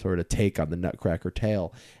modern sort of take on the Nutcracker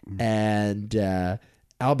tale, and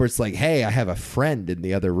Albert's like, "Hey, I have a friend in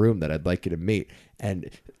the other room that I'd like you to meet."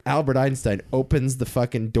 And Albert Einstein opens the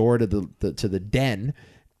fucking door to the den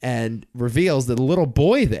and reveals that a little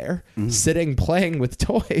boy there sitting playing with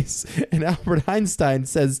toys. And Albert Einstein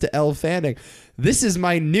says to Elle Fanning, "This is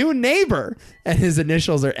my new neighbor." And his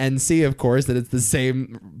initials are NC, of course, and it's the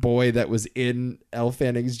same boy that was in Elle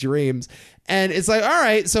Fanning's dreams. And it's like, all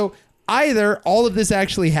right, so either all of this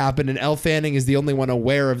actually happened and Elle Fanning is the only one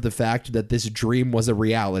aware of the fact that this dream was a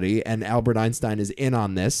reality, and Albert Einstein is in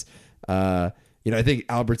on this. You know, I think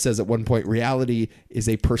Albert says at one point, reality is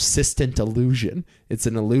a persistent illusion. It's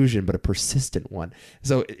an illusion, but a persistent one.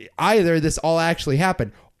 So either this all actually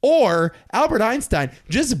happened, or Albert Einstein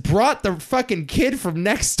just brought the fucking kid from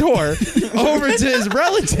next door over to his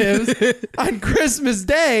relatives on Christmas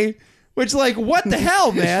Day. Which, like, what the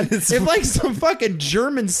hell, man? If like some fucking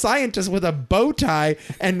German scientist with a bow tie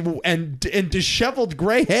and disheveled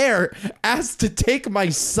gray hair asked to take my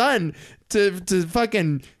son to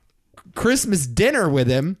fucking Christmas dinner with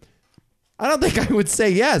him, I don't think I would say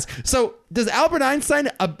yes. So does Albert Einstein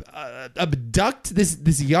abduct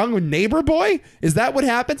this young neighbor boy? Is that what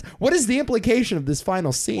happens? What is the implication of this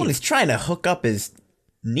final scene? Well, he's trying to hook up his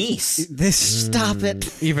niece. Stop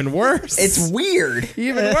it. Even worse. It's weird.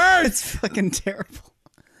 even worse. It's fucking terrible.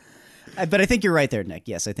 But I think you're right there, Nick.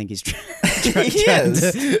 Yes, I think he's He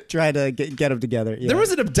is. trying to get them together. Yeah. There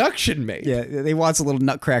was an abduction made. Yeah, he wants a little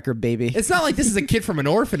Nutcracker baby. It's not like this is a kid from an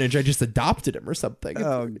orphanage. I just adopted him or something.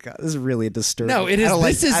 Oh god, this is really disturbing. No, it is.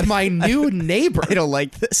 This is my new neighbor. I don't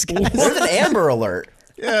like this guy. There's an Amber Alert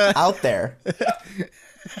out there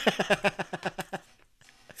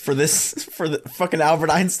for the fucking Albert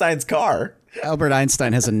Einstein's car. Albert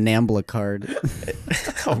Einstein has a Nambla card.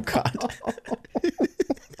 Oh God.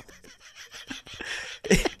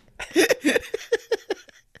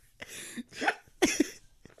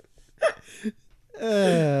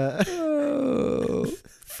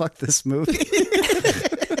 Fuck this movie.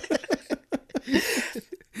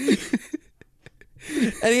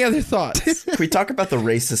 Any other thoughts? Can we talk about the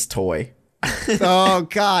racist toy? Oh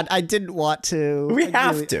god, I didn't want to. We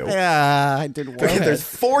have to. Yeah, I didn't want Okay, to. there's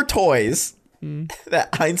 4 toys that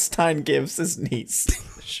Einstein gives his niece.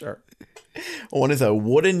 Sure. One is a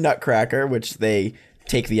wooden Nutcracker, which they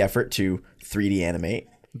take the effort to 3D animate.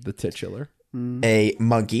 The titular. A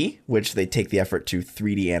monkey, which they take the effort to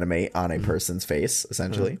 3D animate on a person's face,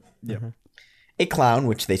 essentially. A clown,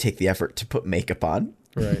 which they take the effort to put makeup on.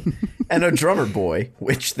 Right. And a drummer boy,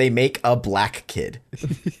 which they make a black kid.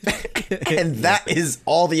 And that is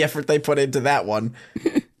all the effort they put into that one.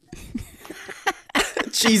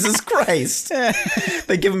 Jesus Christ.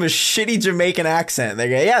 They give him a shitty Jamaican accent. They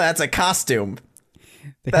go, yeah, that's a costume.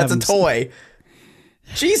 That's a toy.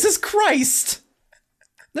 Jesus Christ.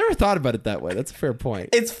 Never thought about it that way. That's a fair point.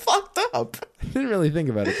 It's fucked up. I didn't really think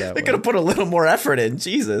about it that They way. could have put a little more effort in.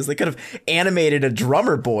 Jesus. They could have animated a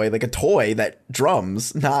drummer boy, like a toy that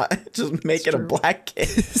drums, not just make it a black kid.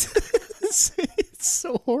 It's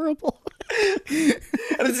so horrible. And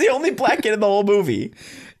it's the only black kid in the whole movie.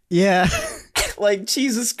 Yeah. Like,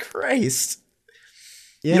 Jesus Christ.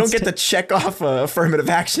 Yeah, You don't get to check off a affirmative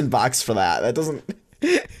action box for that. That doesn't...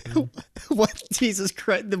 What? Jesus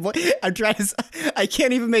Christ. I'm trying to... I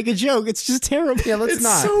can't even make a joke. It's just terrible. Yeah, let's It's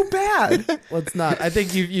not. so bad. Let's not. I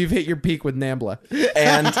think you've hit your peak with Nambla.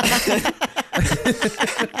 And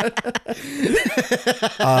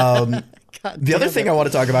the other thing I want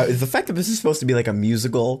to talk about is the fact that this is supposed to be like a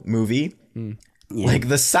musical movie. Like,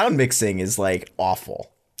 the sound mixing is like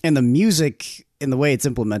awful. And the music in the way it's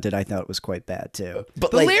implemented, I thought it was quite bad too.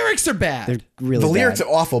 But The like, lyrics are bad. They're really the bad. lyrics are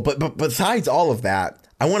awful. But besides all of that,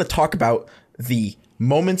 I want to talk about the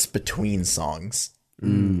moments between songs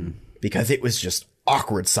because it was just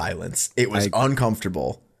awkward silence. It was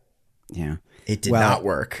uncomfortable. Yeah. It did not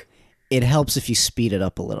work. It helps if you speed it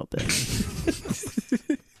up a little bit.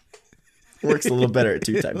 Works a little better at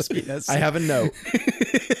 2 times speed. I have a note.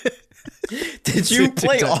 Did you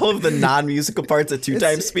play all of the non-musical parts at 2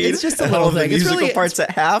 times speed? It's just a and little all of the thing. It's musical really- parts at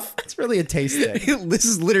half. It's really a taste thing. This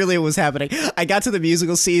is literally what was happening. I got to the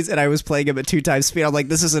musical scenes and I was playing them at 2 times speed. I'm like,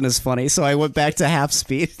 this isn't as funny. So I went back to half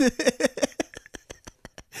speed.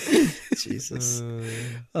 Jesus.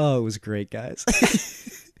 Oh, it was great, guys.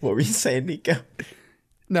 What were you saying, Nico?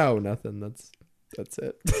 No, nothing. That's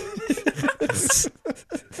it.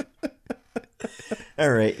 All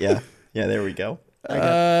right, yeah. Yeah, there we go.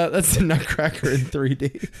 That's the Nutcracker in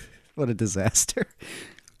 3D. What a disaster.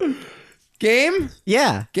 Game?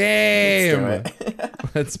 Yeah. Game. Let's do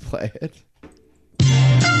Let's play it.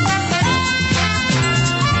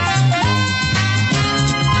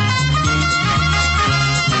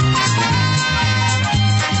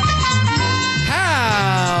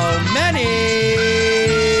 How many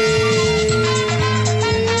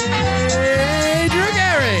Drew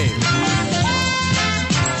Gary?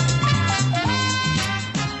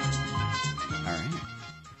 All right.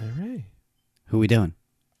 All right. Who we doing?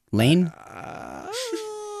 Lane?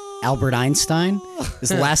 Albert Einstein? This is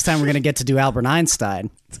the last time we're going to get to do Albert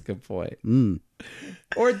Einstein. That's a good point.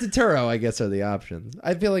 Or Totoro, I guess, are the options.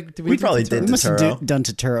 I feel like We probably did We must have Totoro. done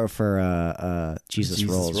Totoro for Jesus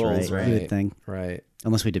Rolls, Rolls, right? right. You would think. Right.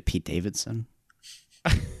 Unless we did Pete Davidson.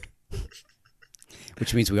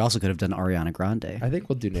 Which means we also could have done Ariana Grande. I think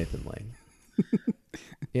we'll do Nathan Lane.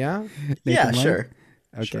 Yeah? Yeah, Lane? sure.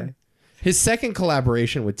 Okay. Sure. His second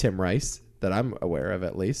collaboration with Tim Rice, that I'm aware of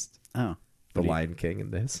at least. Oh. The Lion King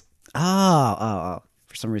in this. Oh.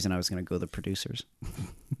 For some reason, I was going to go the producers.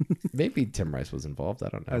 Maybe Tim Rice was involved. I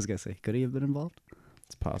don't know. I was going to say, could he have been involved?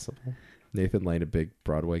 It's possible. Nathan Lane, a big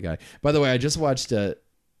Broadway guy. By the way, I just watched I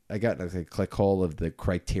got a click hole of the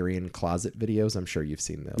Criterion Closet videos. I'm sure you've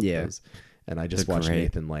seen those. Yeah. And I just They're watched great.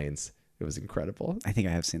 Nathan Lane's. It was incredible. I think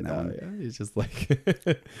I have seen that one. Yeah, he's just like,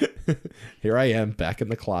 here I am back in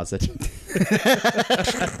the closet.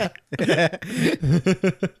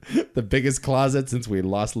 The biggest closet since we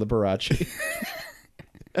lost Liberace.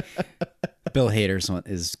 Bill Hader's one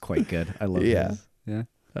is quite good. I love Yeah. his.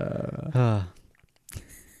 Yeah.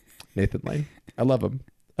 Nathan Lane. I love him.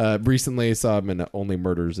 Recently I saw him in Only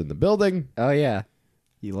Murders in the Building. Oh, yeah.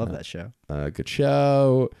 You love that show. Good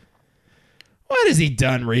show. What has he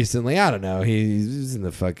done recently? I don't know. He's in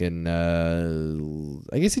the fucking...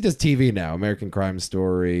 I guess he does TV now. American Crime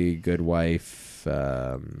Story, Good Wife.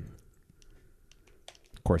 Of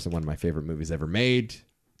course, in one of my favorite movies ever made.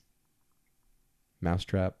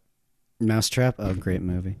 Mousetrap. Mousetrap? Oh, great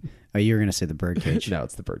movie. Oh, you were going to say The Birdcage. No,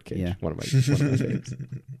 it's The Birdcage. Yeah. One of my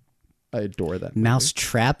faves. I adore that movie.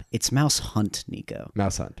 Mousetrap? It's Mouse Hunt, Nico.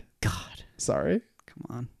 Mouse Hunt. God. Sorry. Come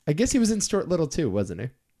on. I guess he was in Stuart Little too, wasn't he?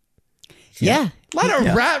 Yeah. A lot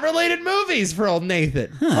of rat-related movies for old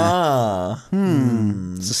Nathan.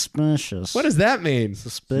 Suspicious. What does that mean?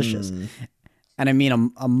 Suspicious. And I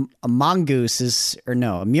mean, a mongoose is, or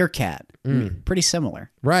no, a meerkat. Pretty similar.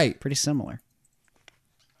 Right. Pretty similar.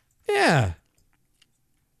 Yeah.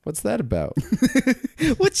 What's that about?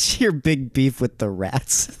 What's your big beef with the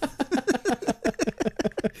rats?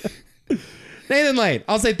 Nathan Lane.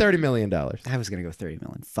 I'll say $30 million. I was going to go 30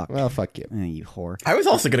 million. Fuck. Well, fuck you. You whore. I was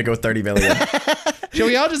also going to go 30 million. Shall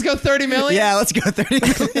we all just go 30 million? Yeah, let's go 30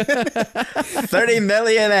 million. 30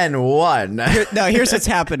 million and one. No, here's what's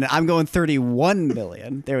happened. I'm going 31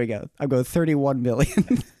 million. There we go. I'm going 31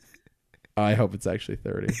 million. I hope it's actually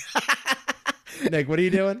 30. Nick, what are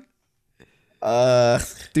you doing?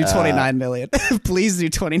 Do 29 million. Please do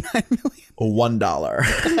 29 million.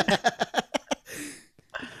 $1.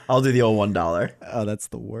 I'll do the old $1. Oh, that's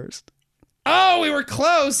the worst. Oh, we were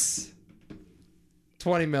close.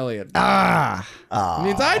 20 million. Means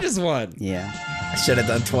I just won. Yeah. I should have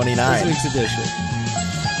done This 29. week's edition.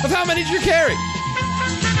 Of how many did you carry?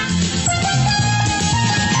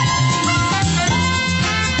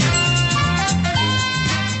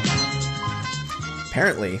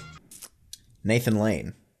 Apparently, Nathan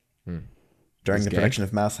Lane, during He's the gay? production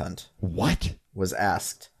of Mouse Hunt, What? was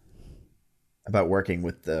asked about working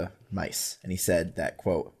with the mice. And he said that,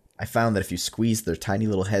 quote, I found that if you squeeze their tiny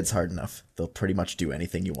little heads hard enough, they'll pretty much do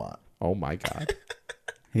anything you want. Oh my God.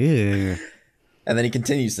 Ew. And then he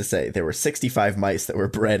continues to say, there were 65 mice that were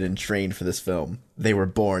bred and trained for this film. They were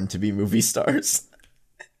born to be movie stars.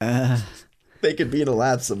 they could be in a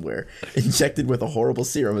lab somewhere, injected with a horrible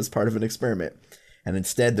serum as part of an experiment. And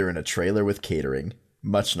instead, they're in a trailer with catering.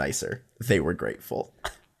 Much nicer. They were grateful.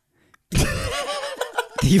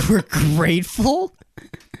 They were grateful?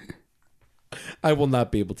 I will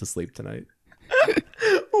not be able to sleep tonight.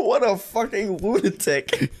 What a fucking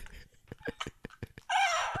lunatic.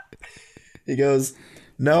 He goes,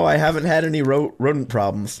 no, I haven't had any rodent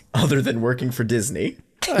problems other than working for Disney.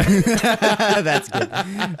 That's good.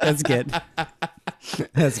 That's good.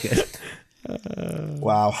 That's good.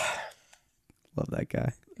 Wow. Love that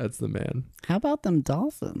guy. That's the man. How about them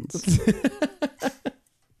dolphins?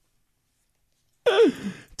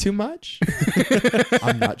 Too much?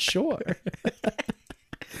 I'm not sure.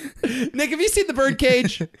 Nick, have you seen The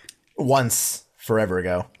Birdcage? Once, forever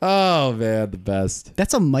ago. Oh, man, the best.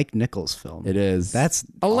 That's a Mike Nichols film. It is. That's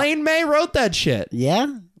Elaine May wrote that shit. Yeah?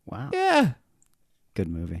 Wow. Yeah. Good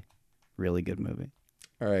movie. Really good movie.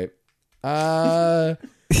 All right.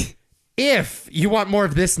 If you want more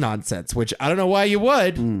of this nonsense, which I don't know why you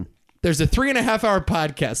would, there's a 3.5-hour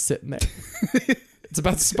podcast sitting there. It's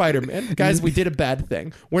about Spider-Man. Guys, we did a bad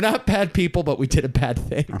thing. We're not bad people, but we did a bad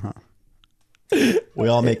thing. We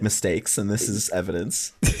all make mistakes, and this is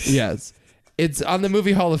evidence. Yes. It's on the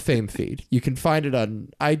Movie Hall of Fame feed. You can find it on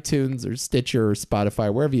iTunes or Stitcher or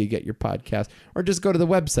Spotify, wherever you get your podcast, or just go to the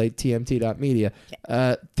website, tmt.media.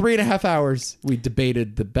 3.5 hours, we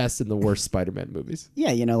debated the best and the worst Spider-Man movies.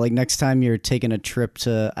 Yeah, like next time you're taking a trip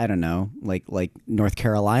to, I don't know, like North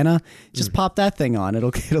Carolina, just pop that thing on.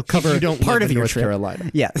 It'll cover You don't part live of in your North trip.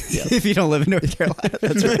 Carolina. Yeah, if you don't live in North Carolina,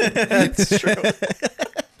 that's right. That's true.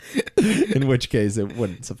 In which case, it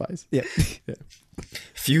wouldn't suffice. Yeah.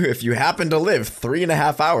 If you happen to live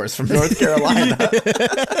 3.5 hours from North Carolina.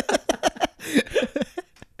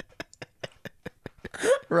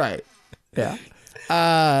 Right. Yeah.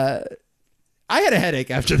 I had a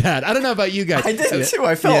headache after that. I don't know about you guys. I did too.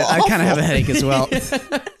 I felt I awful. kind of have a headache as well.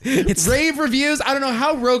 It's rave reviews. I don't know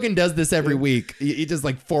how Rogan does this every week. He does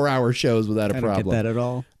like 4-hour shows without a I don't problem. get that at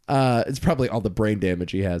all. It's probably all the brain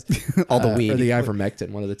damage he has. All the weed. Or the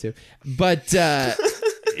ivermectin, one of the two. But,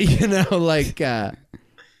 he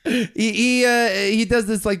does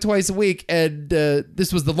this like twice a week. And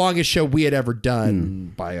this was the longest show we had ever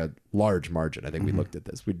done by a large margin. I think we looked at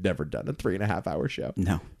this. We'd never done a 3.5-hour show.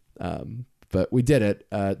 No. But we did it.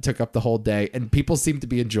 Took up the whole day. And people seem to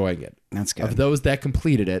be enjoying it. That's good. Of those that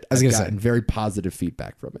completed it, I've gonna say. gotten very positive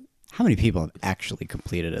feedback from it. How many people have actually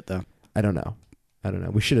completed it, though? I don't know.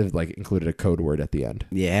 We should have included a code word at the end.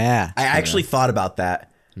 Yeah. I actually thought about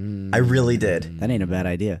that. I really did. That ain't a bad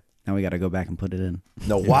idea. Now we got to go back and put it in.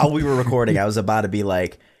 No, while we were recording, I was about to be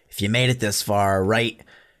like, if you made it this far, write,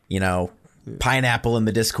 pineapple in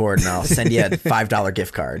the Discord and I'll send you a $5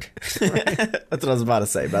 gift card. That's what I was about to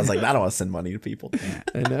say. But I was like, I don't want to send money to people.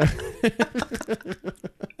 I know.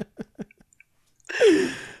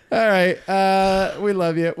 All right. We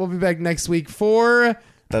love you. We'll be back next week for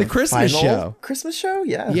the Christmas final show. Christmas show?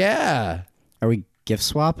 Yeah. Yeah. Are we gift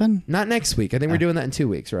swapping? Not next week. I think we're doing that in 2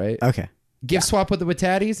 weeks, right? Okay. Gift swap with the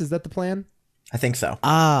Watatties? Is that the plan? I think so.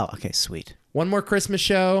 Oh, okay. Sweet. One more Christmas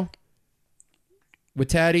show.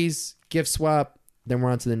 Watatties, gift swap. Then we're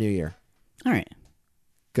on to the new year. All right.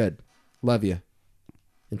 Good. Love you.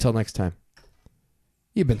 Until next time.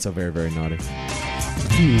 You've been so very, very naughty.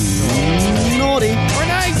 Naughty. Or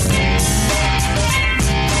nice.